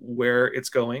demand where it's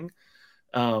going.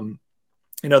 The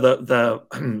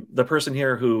person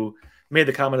here who made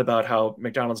the comment about how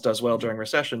McDonald's does well during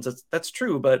recessions, that's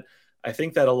true. But I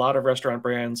think that a lot of restaurant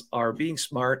brands are being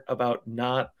smart about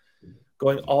not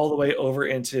going all the way over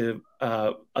into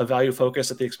a value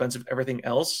focus at the expense of everything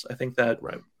else. I think that,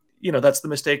 that's the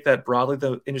mistake that broadly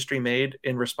the industry made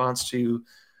in response to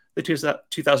the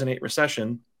 2008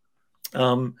 recession.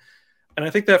 And I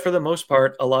think that for the most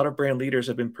part, a lot of brand leaders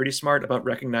have been pretty smart about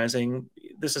recognizing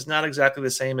this is not exactly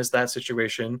the same as that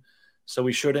situation. So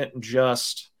we shouldn't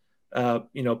just,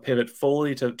 pivot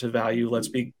fully to value. Let's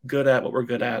be good at what we're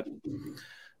good at.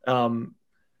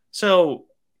 So,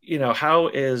 how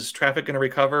is traffic going to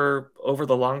recover over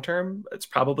the long term? It's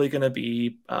probably going to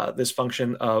be this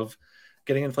function of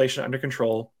getting inflation under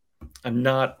control. I'm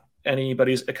not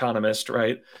anybody's economist,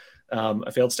 right?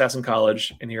 I failed stats in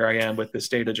college, and here I am with this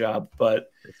data job. But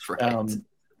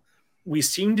we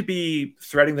seem to be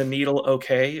threading the needle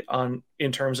okay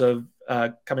in terms of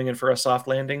coming in for a soft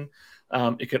landing.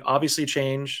 It could obviously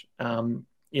change. We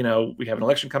have an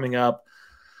election coming up.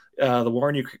 The war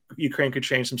in Ukraine could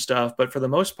change some stuff. But for the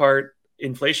most part,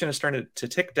 inflation is starting to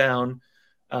tick down.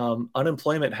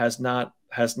 Unemployment has not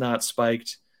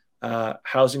spiked.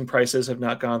 Housing prices have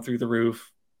not gone through the roof.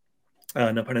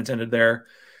 No pun intended there.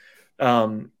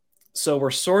 So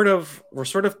we're sort of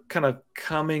kind of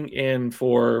coming in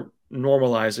for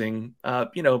normalizing.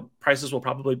 Prices will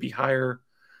probably be higher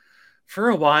for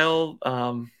a while.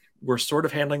 We're sort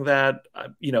of handling that.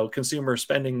 Consumer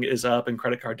spending is up and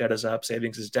credit card debt is up,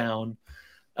 savings is down.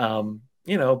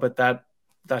 But that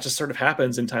just sort of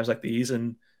happens in times like these,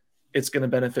 and it's going to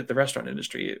benefit the restaurant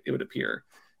industry, it would appear.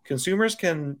 Consumers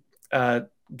can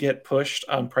get pushed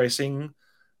on pricing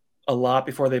a lot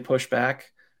before they push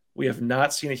back. We have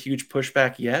not seen a huge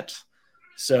pushback yet.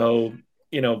 So,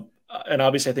 and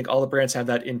obviously I think all the brands have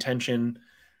that intention.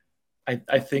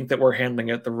 I think that we're handling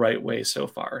it the right way so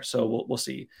far. So we'll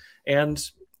see. And,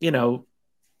 the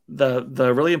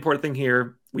really important thing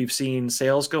here, we've seen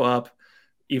sales go up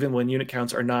even when unit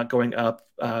counts are not going up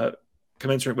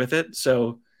commensurate with it.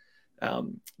 So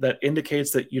that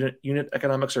indicates that unit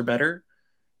economics are better,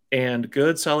 and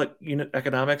good, solid unit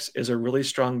economics is a really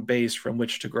strong base from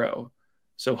which to grow.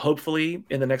 So hopefully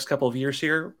in the next couple of years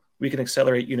here, we can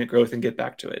accelerate unit growth and get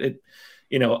back to it.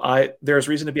 There's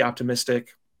reason to be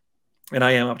optimistic, and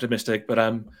I am optimistic, but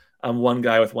I'm one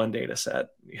guy with one data set.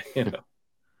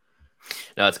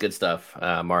 No, it's good stuff.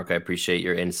 Mark, I appreciate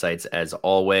your insights as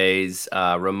always.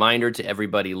 Reminder to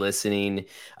everybody listening,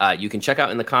 you can check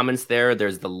out in the comments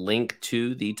there's the link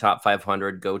to the top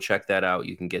 500. Go check that out.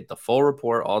 You can get the full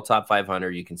report, all top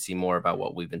 500. You can see more about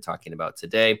what we've been talking about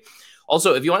today.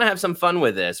 Also, if you want to have some fun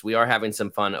with this, we are having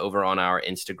some fun over on our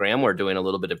Instagram. We're doing a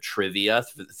little bit of trivia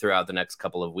throughout the next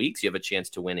couple of weeks. You have a chance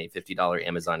to win a $50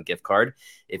 Amazon gift card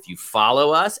if you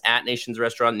follow us at Nation's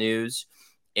Restaurant News.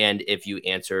 And if you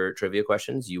answer trivia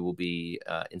questions, you will be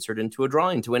inserted into a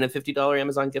drawing to win a $50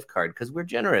 Amazon gift card, because we're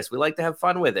generous. We like to have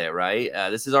fun with it, right?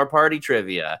 This is our party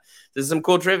trivia. This is some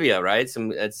cool trivia, right?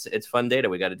 It's fun data.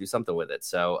 We got to do something with it.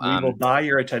 So we will buy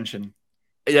your attention.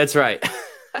 That's right.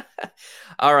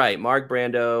 All right, Mark,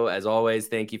 Brando, as always,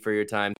 thank you for your time.